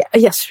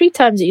 yes, 3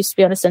 times it used to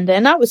be on a Sunday.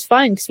 And that was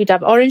fine because we'd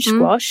have orange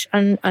squash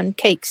and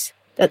cakes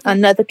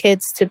and other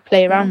kids to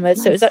play around with.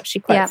 Nice. So it was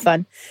actually quite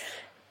fun.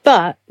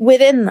 But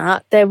within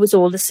that, there was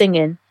all the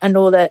singing and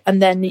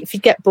then if you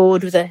get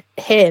bored with a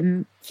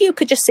hymn, you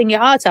could just sing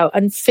your heart out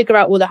and figure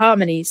out all the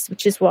harmonies,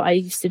 which is what I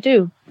used to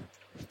do.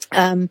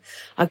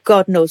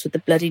 God knows what the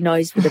bloody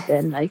noise would have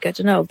been like. I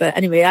don't know, but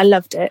anyway, I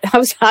loved it. I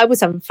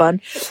was having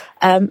fun,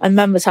 and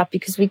Mum was happy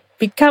because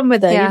we'd come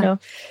with her, you know.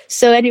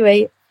 So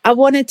anyway, I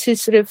wanted to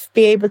sort of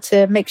be able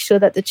to make sure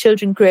that the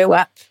children grew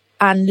up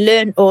and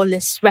learn all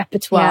this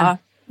repertoire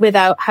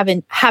without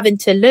having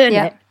to learn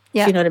it.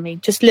 If you know what I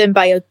mean? Just learn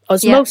by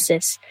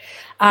osmosis.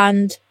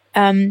 And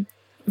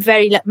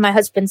my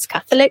husband's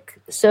Catholic,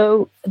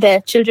 so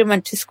their children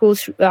went to school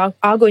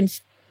are going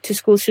to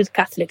school through the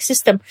Catholic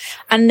system,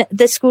 and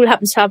the school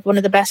happens to have one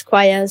of the best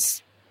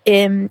choirs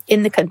in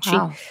the country.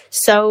 Wow.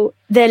 So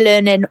they're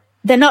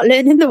not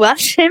learning the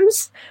Welsh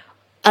hymns,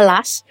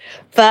 alas,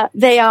 but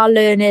they are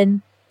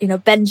learning, you know,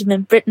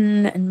 Benjamin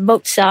Britten and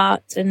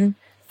Mozart and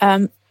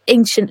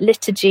ancient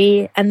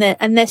liturgy, and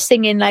they're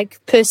singing like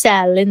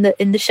Purcell in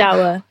the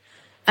shower.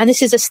 And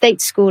this is a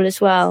state school as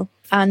well,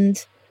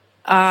 and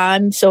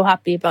I'm so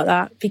happy about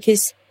that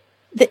because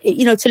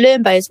to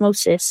learn by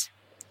osmosis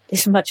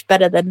is much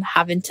better than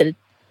having to,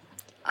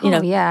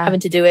 having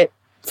to do it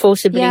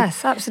forcibly.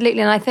 Yes,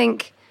 absolutely. And I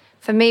think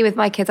for me with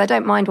my kids, I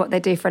don't mind what they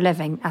do for a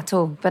living at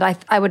all.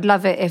 But I would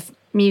love it if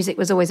music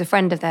was always a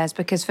friend of theirs,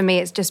 because for me,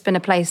 it's just been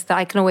a place that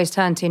I can always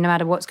turn to no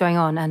matter what's going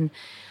on. And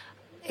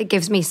it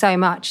gives me so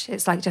much.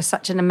 It's like just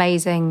such an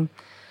amazing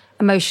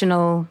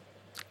emotional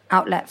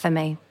outlet for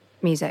me,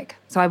 music.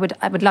 So I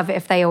would love it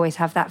if they always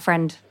have that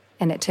friend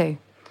in it too.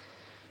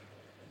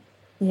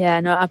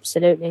 Yeah, no,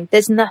 absolutely.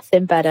 There's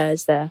nothing better,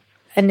 is there?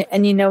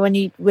 And you know, when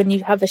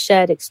you have a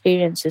shared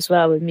experience as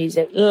well with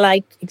music,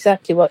 like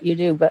exactly what you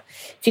do, but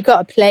if you've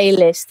got a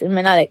playlist, I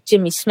mean, I like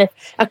Jimmy Smith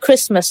at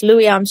Christmas,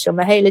 Louis Armstrong,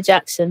 Mahalia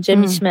Jackson,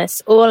 Jimmy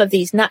Smith, all of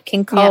these, Nat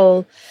King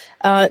Cole,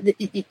 Ella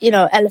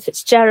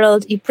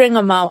Fitzgerald, you bring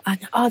them out,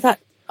 and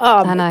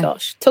my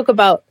gosh, talk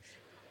about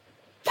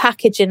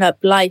packaging up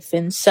life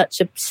in such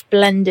a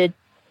splendid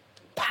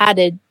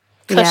padded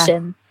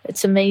cushion. Yeah.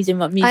 It's amazing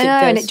what music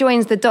does. And it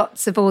joins the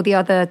dots of all the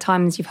other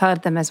times you've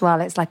heard them as well.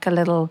 It's like a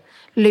little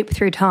loop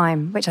through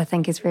time, which I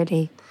think is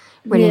really,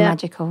 really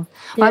magical.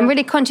 Well, I'm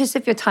really conscious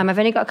of your time. I've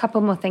only got a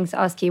couple more things to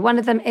ask you. One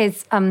of them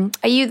is, are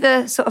you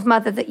the sort of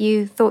mother that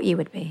you thought you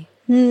would be?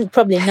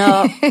 Probably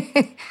not.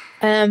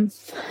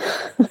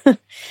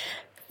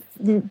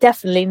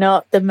 Definitely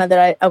not the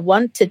mother I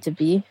wanted to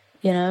be,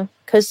 you know,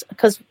 because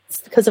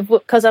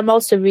I'm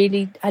also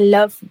really, I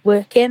love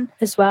working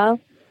as well.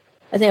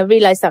 I think I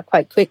realised that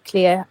quite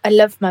quickly. I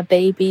love my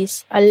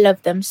babies. I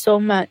love them so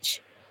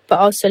much, but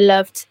also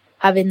loved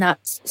having that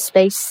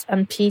space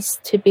and peace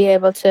to be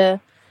able to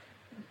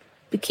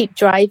keep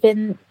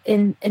driving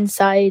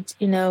inside,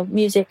 you know,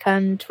 music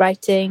and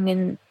writing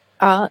and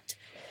art.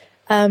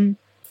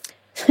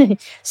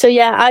 So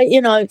yeah,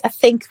 I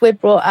think we're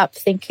brought up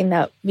thinking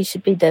that we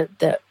should be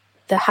the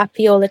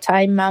happy all the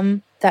time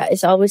mum that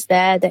is always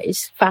there, that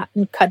is fat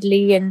and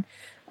cuddly and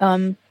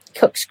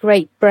cooks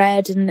great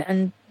bread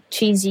and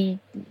cheesy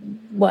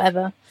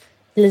whatever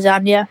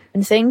lasagna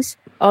and things,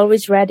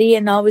 always ready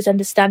and always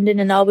understanding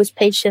and always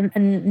patient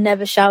and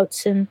never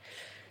shouts. And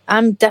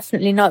I'm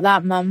definitely not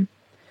that mum.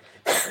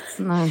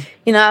 No.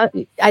 You know,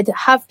 I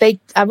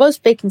was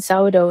baking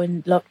sourdough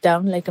in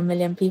lockdown like a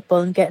million people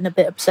and getting a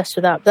bit obsessed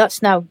with that, but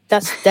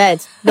that's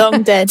dead,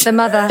 long dead. the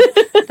mother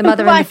in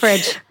the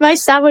fridge. My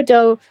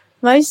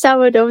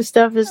sourdough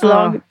stuff is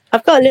long.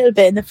 I've got a little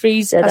bit in the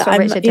freezer. That's what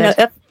Richard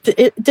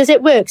did. Does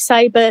it work?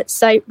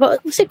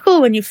 What's it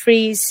called when you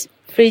freeze?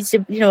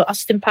 You know,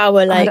 Austin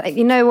Power, like.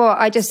 You know what?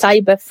 I just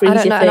cyber freezer. I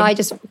don't know, thing. and I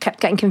just kept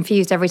getting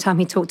confused every time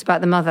he talked about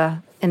the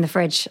mother in the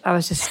fridge. I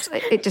was just,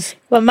 it just.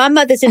 Well, my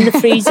mother's in the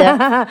freezer.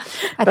 I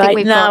think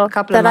we've got a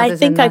couple of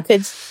mothers in there. I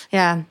could.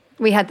 Yeah,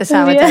 we had the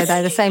sourdough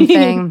though, the same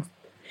thing.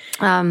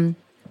 I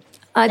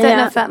don't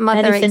know if that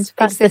mother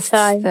exists.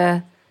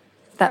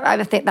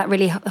 I think that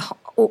really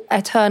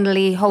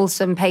eternally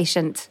wholesome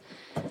patient.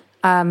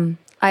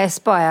 I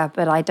aspire,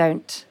 but I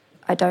don't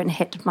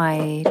hit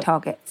my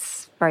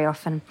targets very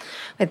often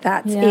with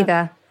that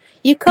either.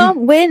 You can't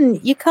win.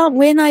 You can't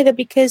win either,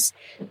 because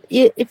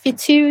if you're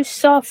too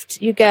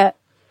soft, you get.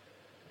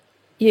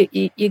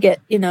 You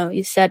know,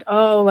 you said,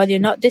 oh, well, you're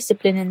not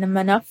disciplining them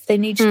enough. They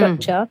need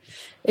structure.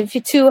 If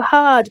you're too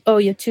hard,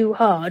 you're too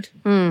hard.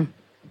 I'm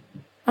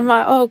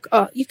like,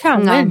 oh, you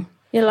can't win.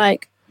 You're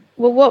like,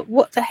 well,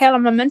 what the hell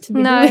am I meant to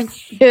be doing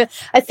here?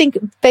 I think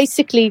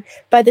basically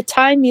by the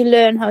time you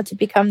learn how to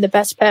become the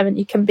best parent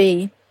you can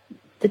be,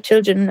 the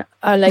children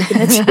are like in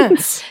a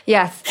sense.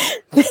 Yes.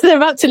 They're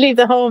about to leave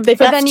the home. But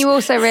then you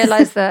also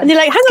realise that... and you're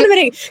like, hang on a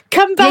minute,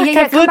 come back,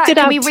 I've worked it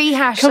out. Can we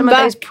rehash some of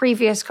those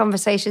previous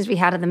conversations we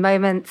had in the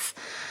moments?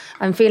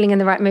 I'm feeling in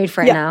the right mood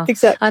for it now.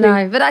 Exactly. I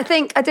know. But I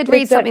think I did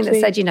read something that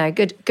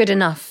said, good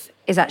enough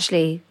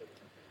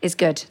is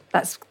good.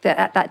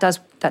 That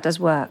does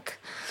work.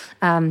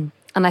 And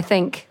I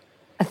think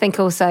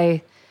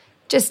also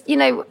just,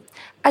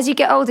 as you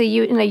get older,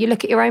 you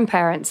look at your own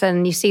parents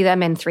and you see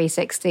them in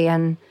 360,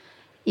 and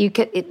you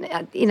could,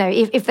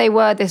 if they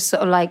were this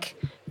sort of like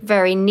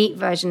very neat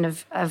version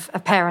of a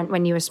parent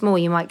when you were small,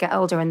 you might get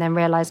older and then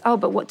realize, oh,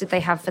 but what did they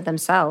have for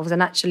themselves?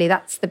 And actually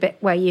that's the bit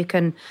where you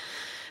can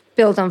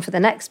build on for the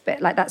next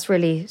bit. Like, that's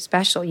really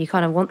special. You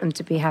kind of want them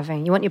to be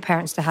you want your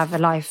parents to have a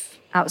life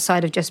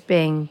outside of just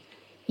being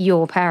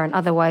your parent.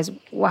 Otherwise,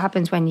 what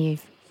happens when you're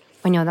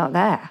not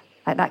there?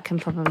 Like, that can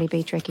probably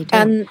be tricky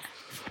too.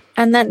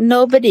 And that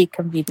nobody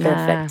can be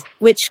perfect,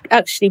 which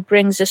actually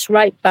brings us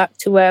right back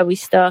to where we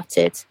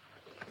started,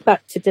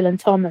 back to Dylan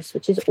Thomas,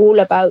 which is all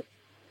about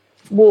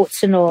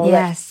warts and all.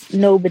 Yes,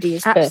 nobody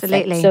is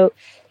absolutely perfect. So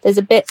there's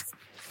a bit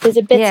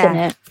in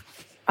it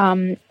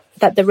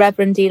that the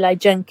Reverend Eli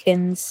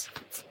Jenkins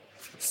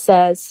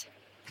says.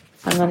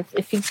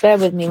 If you bear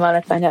with me while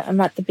I find out,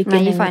 I'm at the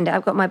beginning. No, you find it.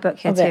 I've got my book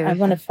here too. I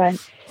want to find.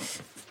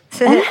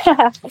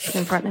 It's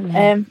in front of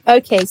me.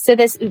 Okay, so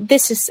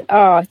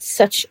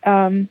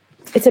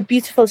it's a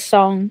beautiful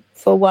song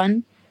for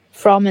one,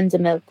 from Under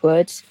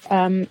Milkwood,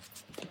 and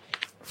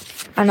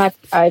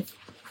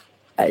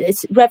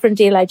it's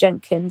Reverend Eli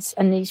Jenkins,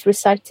 and he's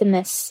reciting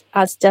this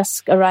as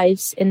dusk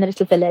arrives in the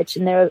little village,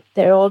 and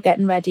they're all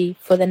getting ready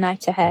for the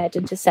night ahead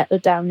and to settle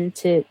down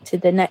into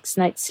the next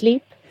night's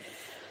sleep.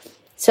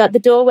 So at the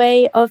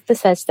doorway of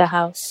Bethesda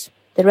House,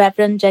 the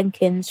Reverend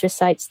Jenkins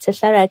recites to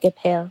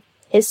Llanrugpale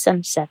his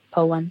sunset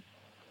poem.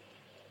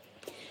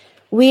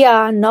 We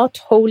are not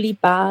wholly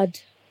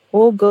bad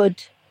or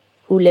good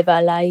who live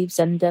our lives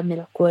under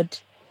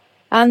Milkwood,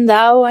 and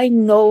thou, I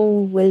know,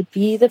 will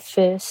be the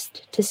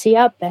first to see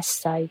our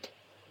best side,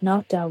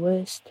 not our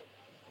worst.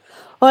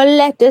 Or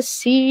let us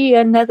see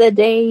another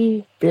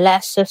day,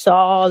 bless us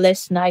all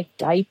this night,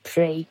 I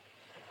pray,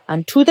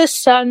 and to the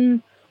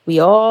sun we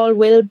all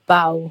will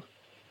bow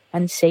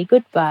and say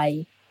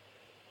goodbye,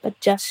 but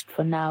just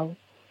for now.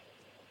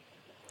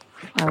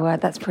 My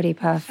word, that's pretty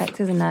perfect,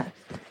 isn't it?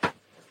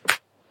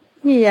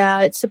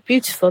 Yeah, it's a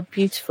beautiful,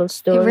 beautiful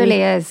story. It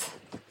really is.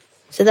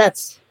 So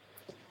that's,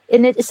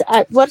 and it's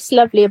what's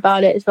lovely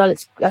about it as well.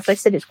 It's, as I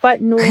said, it's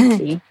quite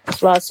naughty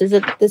as well. So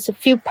there's a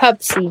few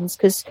pub scenes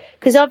because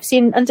obviously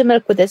in Under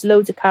Milkwood there's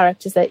loads of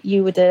characters that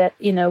you would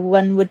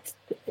one would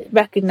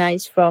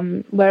recognise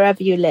from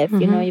wherever you live.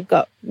 Mm-hmm. You've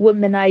got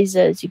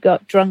womanizers, you've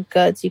got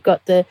drunkards, you've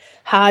got the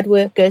hard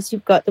workers,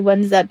 you've got the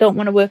ones that don't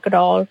want to work at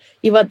all.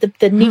 You've got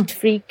the neat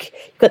freak,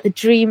 you've got the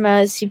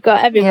dreamers, you've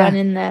got everyone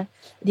in there.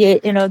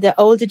 The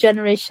older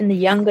generation, the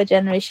younger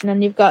generation,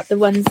 and you've got the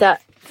ones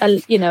that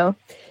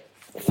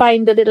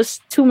find a little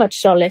too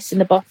much solace in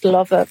the bottle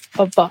of a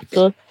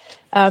bottle.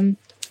 And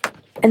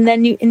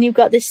then you've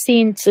got this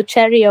scene. So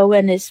Cherry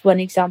Owen is one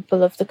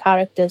example of the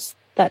characters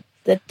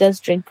that does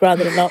drink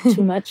rather a lot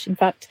too much. In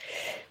fact,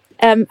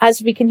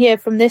 as we can hear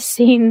from this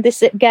scene,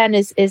 this again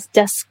is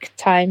dusk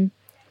time.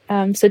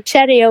 So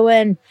Cherry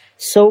Owen,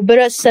 sober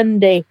as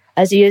Sunday,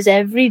 as he is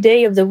every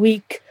day of the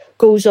week,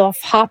 goes off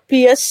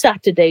happy as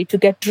Saturday to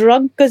get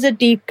drunk as a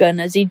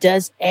deacon, as he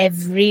does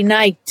every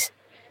night.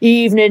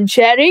 Evening,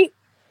 Cherry.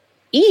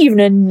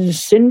 Evening,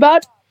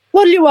 Sinbad.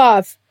 What'll you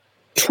have?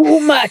 Too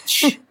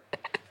much.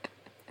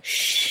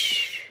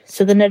 Shh.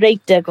 So the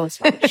narrator goes,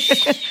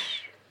 shh.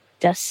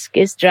 Dusk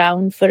is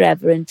drowned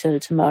forever until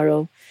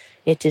tomorrow.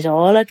 It is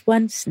all at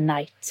once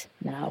night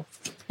now.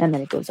 And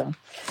then it goes on.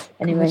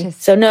 Anyway,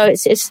 so no,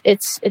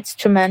 it's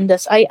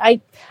tremendous.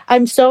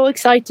 I'm so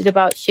excited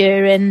about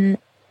hearing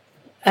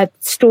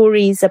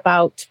stories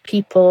about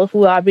people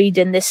who are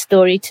reading this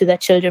story to their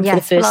children for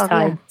the first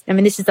time. Yeah. I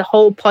mean, this is the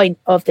whole point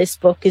of this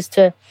book, is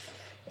to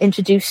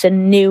introduce a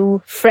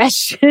new,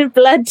 fresh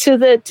blood to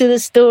the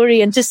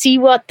story and to see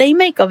what they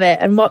make of it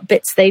and what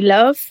bits they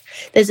love.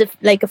 There's a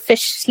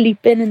fish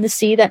sleeping in the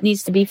sea that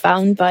needs to be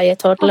found by a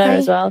toddler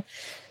as well.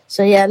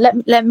 So yeah,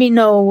 let me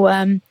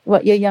know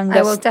what your youngest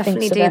I will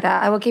definitely do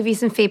that. I will give you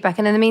some feedback.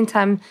 And in the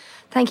meantime,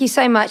 thank you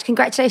so much.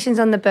 Congratulations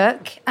on the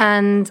book.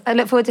 And I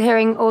look forward to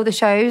hearing all the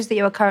shows that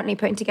you are currently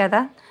putting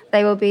together.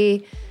 They will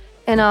be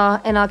in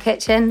our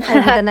kitchen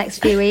over the next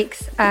few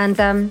weeks.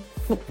 And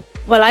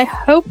well, I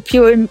hope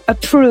you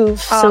approve,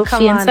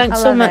 Sophie. And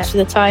thanks so much for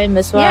the time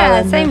as well.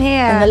 Yeah, same here.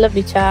 And the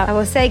lovely chat. I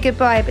will say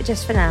goodbye, but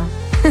just for now.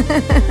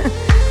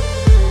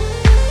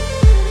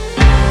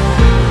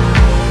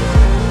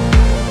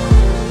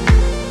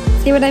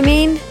 See what I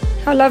mean?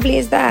 How lovely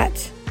is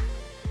that?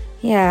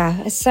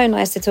 Yeah, it's so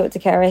nice to talk to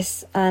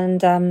Cerys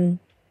and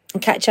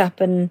catch up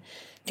and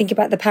think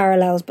about the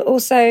parallels, but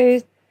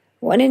also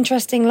what an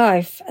interesting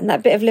life and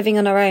that bit of living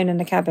on our own in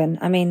a cabin.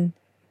 I mean,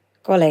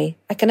 golly,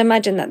 I can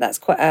imagine that's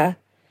quite a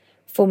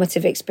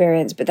formative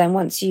experience, but then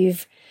once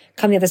you've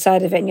come the other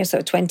side of it and you're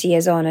sort of 20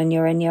 years on and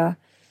you're in your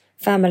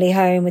family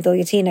home with all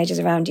your teenagers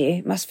around you,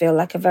 it must feel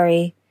like a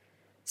very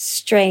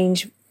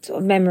strange sort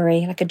of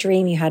memory, like a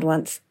dream you had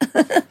once.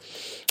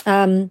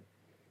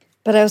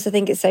 But I also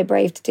think it's so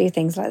brave to do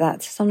things like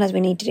that. Sometimes we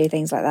need to do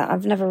things like that.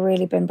 I've never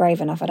really been brave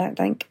enough, I don't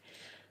think.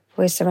 I've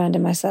always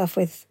surrounded myself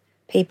with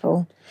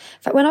people.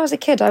 In fact, when I was a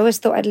kid, I always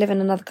thought I'd live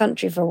in another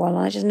country for a while,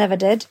 and I just never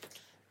did.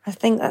 I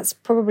think that's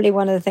probably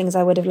one of the things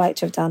I would have liked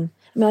to have done.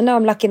 I mean, I know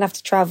I'm lucky enough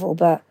to travel,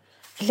 but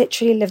I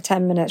literally live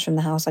 10 minutes from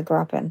the house I grew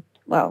up in.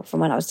 Well, from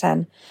when I was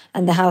 10.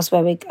 And the house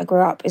where I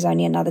grew up is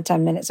only another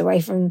 10 minutes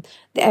away from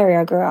the area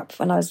I grew up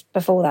when I was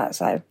before that.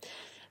 So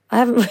I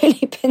haven't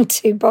really been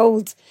too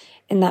bold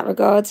in that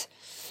regard.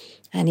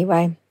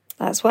 Anyway,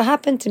 that's what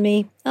happened to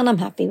me, and I'm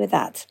happy with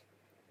that.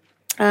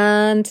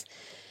 And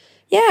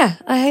yeah,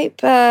 I hope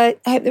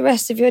the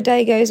rest of your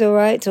day goes all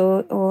right,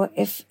 or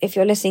if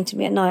you're listening to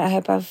me at night, I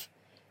hope I've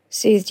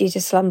soothed you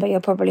to slumber.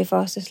 You're probably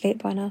fast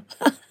asleep by now.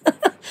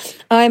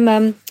 I'm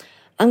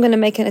going to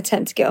make an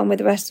attempt to get on with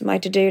the rest of my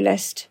to-do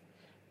list,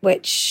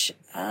 which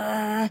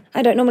I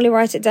don't normally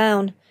write it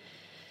down,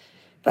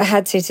 but I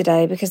had to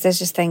today because there's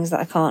just things that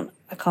I can't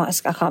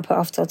put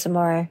off till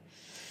tomorrow.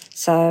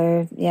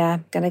 So yeah,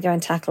 going to go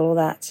and tackle all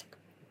that,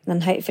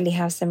 and hopefully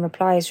have some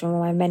replies from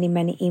my many,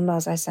 many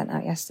emails I sent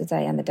out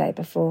yesterday and the day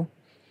before,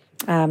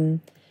 for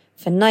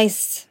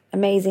nice,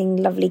 amazing,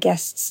 lovely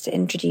guests to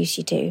introduce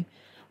you to,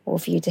 or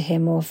for you to hear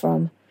more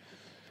from.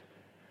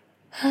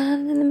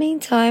 And in the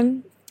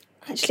meantime,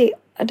 actually,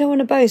 I don't want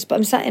to boast, but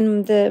I'm sat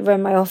in the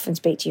room I often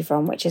speak to you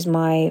from, which is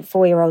my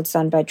 4-year-old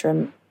son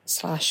bedroom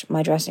 /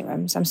 my dressing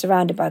room. So I'm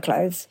surrounded by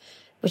clothes,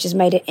 which has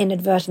made it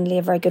inadvertently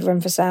a very good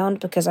room for sound,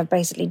 because I've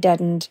basically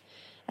deadened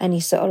any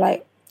sort of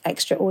like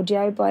extra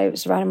audio by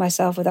surrounding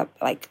myself with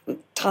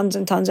tons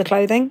and tons of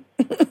clothing.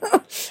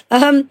 But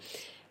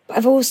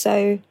I've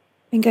also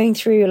been going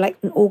through and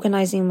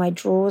organising my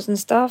drawers and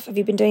stuff. Have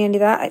you been doing any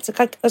of that?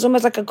 It's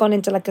almost like I've gone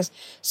into a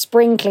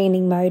spring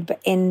cleaning mode, but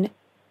in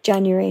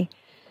January.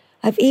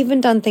 I've even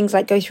done things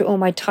like go through all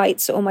my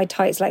tights.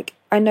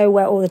 I know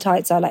where all the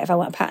tights are. Like if I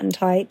want a pattern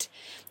tight,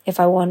 if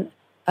I want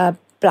a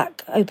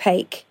black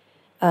opaque,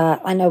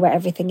 I know where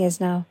everything is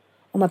now.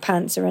 All my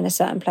pants are in a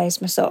certain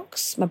place, my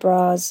socks, my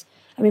bras.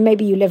 I mean,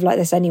 maybe you live like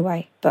this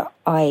anyway, but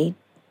I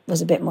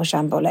was a bit more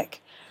shambolic.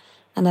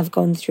 And I've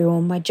gone through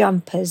all my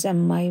jumpers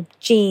and my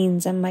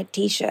jeans and my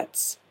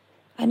T-shirts.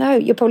 I know,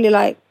 you're probably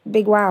like,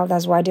 big wow,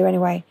 that's what I do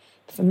anyway.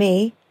 But for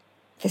me,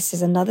 this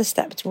is another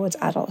step towards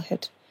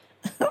adulthood.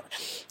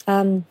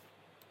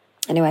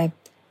 Anyway,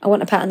 I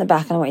want a pat on the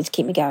back and I want you to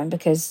keep me going,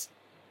 because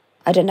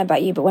I don't know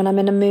about you, but when I'm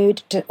in a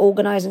mood to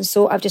organise and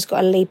sort, I've just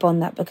got to leap on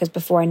that, because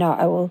before I know it,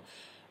 I will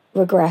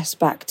regress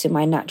back to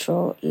my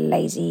natural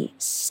lazy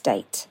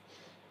state.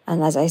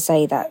 And as I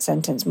say that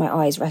sentence, my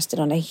eyes rested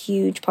on a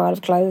huge pile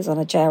of clothes on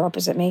a chair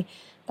opposite me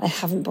that I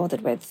haven't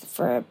bothered with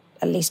for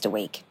at least a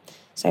week.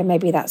 So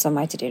maybe that's on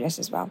my to-do list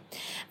as well.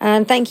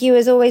 And thank you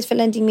as always for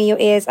lending me your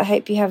ears. I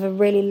hope you have a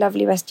really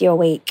lovely rest of your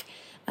week.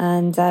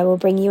 And I will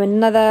bring you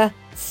another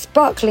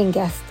sparkling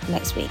guest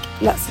next week.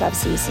 Lots of love.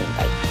 See you soon.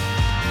 Bye.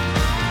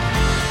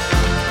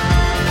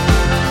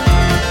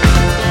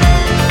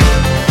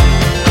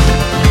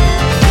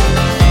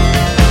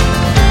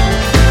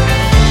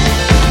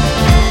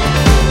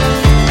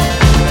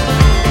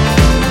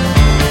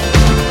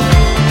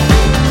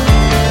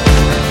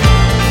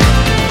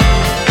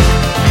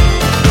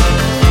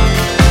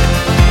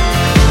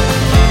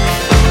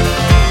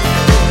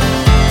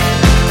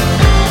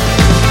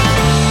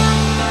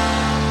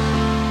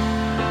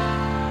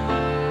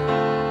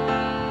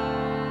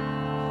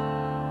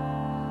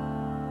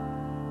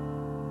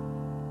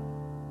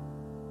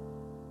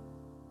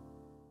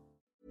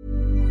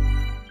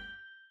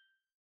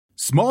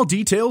 Small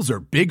details are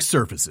big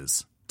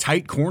surfaces.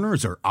 Tight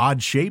corners are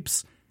odd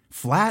shapes.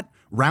 Flat,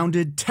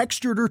 rounded,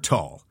 textured, or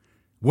tall.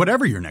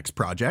 Whatever your next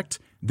project,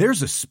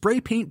 there's a spray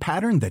paint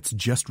pattern that's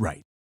just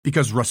right.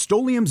 Because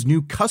Rust-Oleum's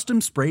new Custom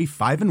Spray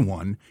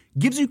 5-in-1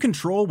 gives you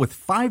control with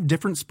 5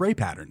 different spray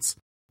patterns.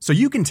 So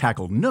you can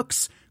tackle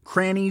nooks,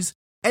 crannies,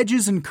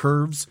 edges, and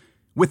curves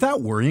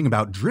without worrying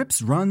about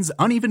drips, runs,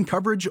 uneven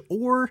coverage,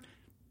 or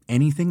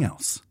anything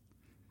else.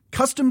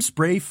 Custom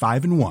Spray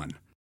 5-in-1.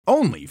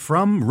 Only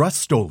from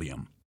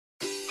Rust-Oleum.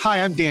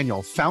 Hi, I'm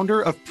Daniel, founder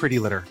of Pretty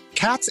Litter.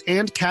 Cats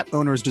and cat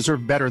owners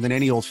deserve better than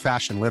any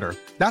old-fashioned litter.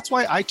 That's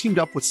why I teamed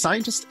up with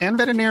scientists and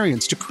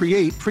veterinarians to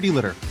create Pretty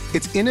Litter.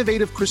 Its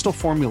innovative crystal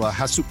formula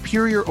has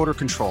superior odor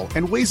control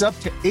and weighs up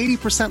to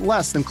 80%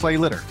 less than clay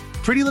litter.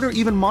 Pretty Litter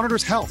even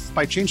monitors health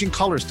by changing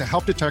colors to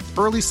help detect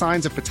early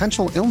signs of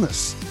potential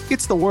illness.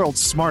 It's the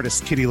world's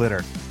smartest kitty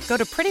litter. Go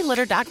to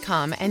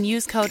prettylitter.com and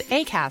use code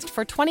ACAST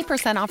for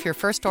 20% off your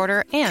first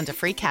order and a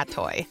free cat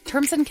toy.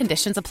 Terms and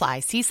conditions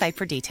apply. See site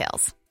for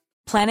details.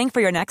 Planning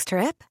for your next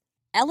trip?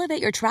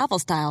 Elevate your travel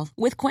style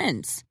with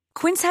Quince.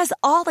 Quince has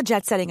all the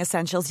jet-setting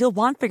essentials you'll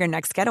want for your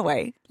next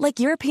getaway, like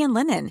European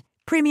linen,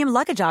 premium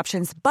luggage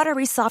options,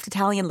 buttery soft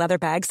Italian leather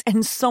bags,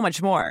 and so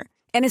much more.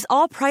 And is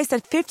all priced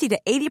at 50 to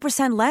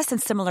 80% less than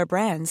similar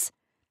brands.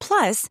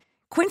 Plus,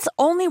 Quince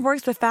only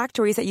works with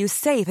factories that use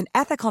safe and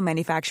ethical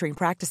manufacturing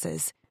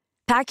practices.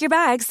 Pack your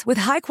bags with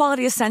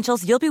high-quality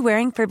essentials you'll be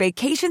wearing for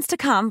vacations to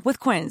come with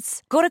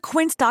Quince. Go to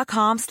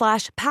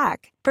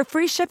quince.com/pack for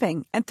free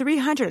shipping and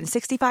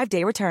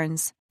 365-day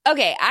returns.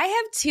 Okay, I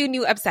have 2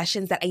 new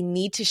obsessions that I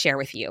need to share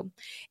with you.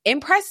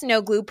 Impress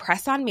No Glue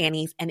Press-On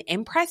Manis and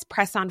Impress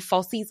Press-On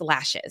Falsies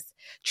Lashes.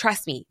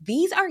 Trust me,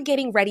 these are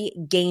getting ready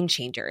game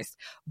changers.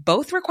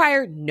 Both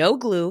require no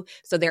glue,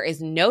 so there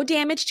is no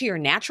damage to your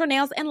natural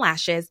nails and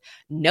lashes,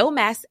 no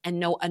mess, and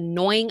no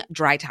annoying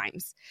dry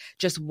times.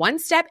 Just one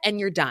step and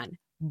you're done.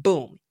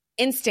 Boom.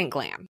 Instant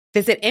glam.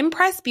 Visit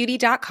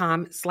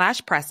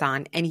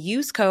impressbeauty.com/presson and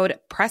use code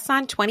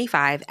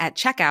PRESSON25 at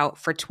checkout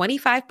for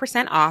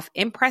 25% off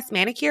Impress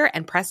Manicure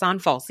and Press-On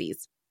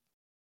Falsies.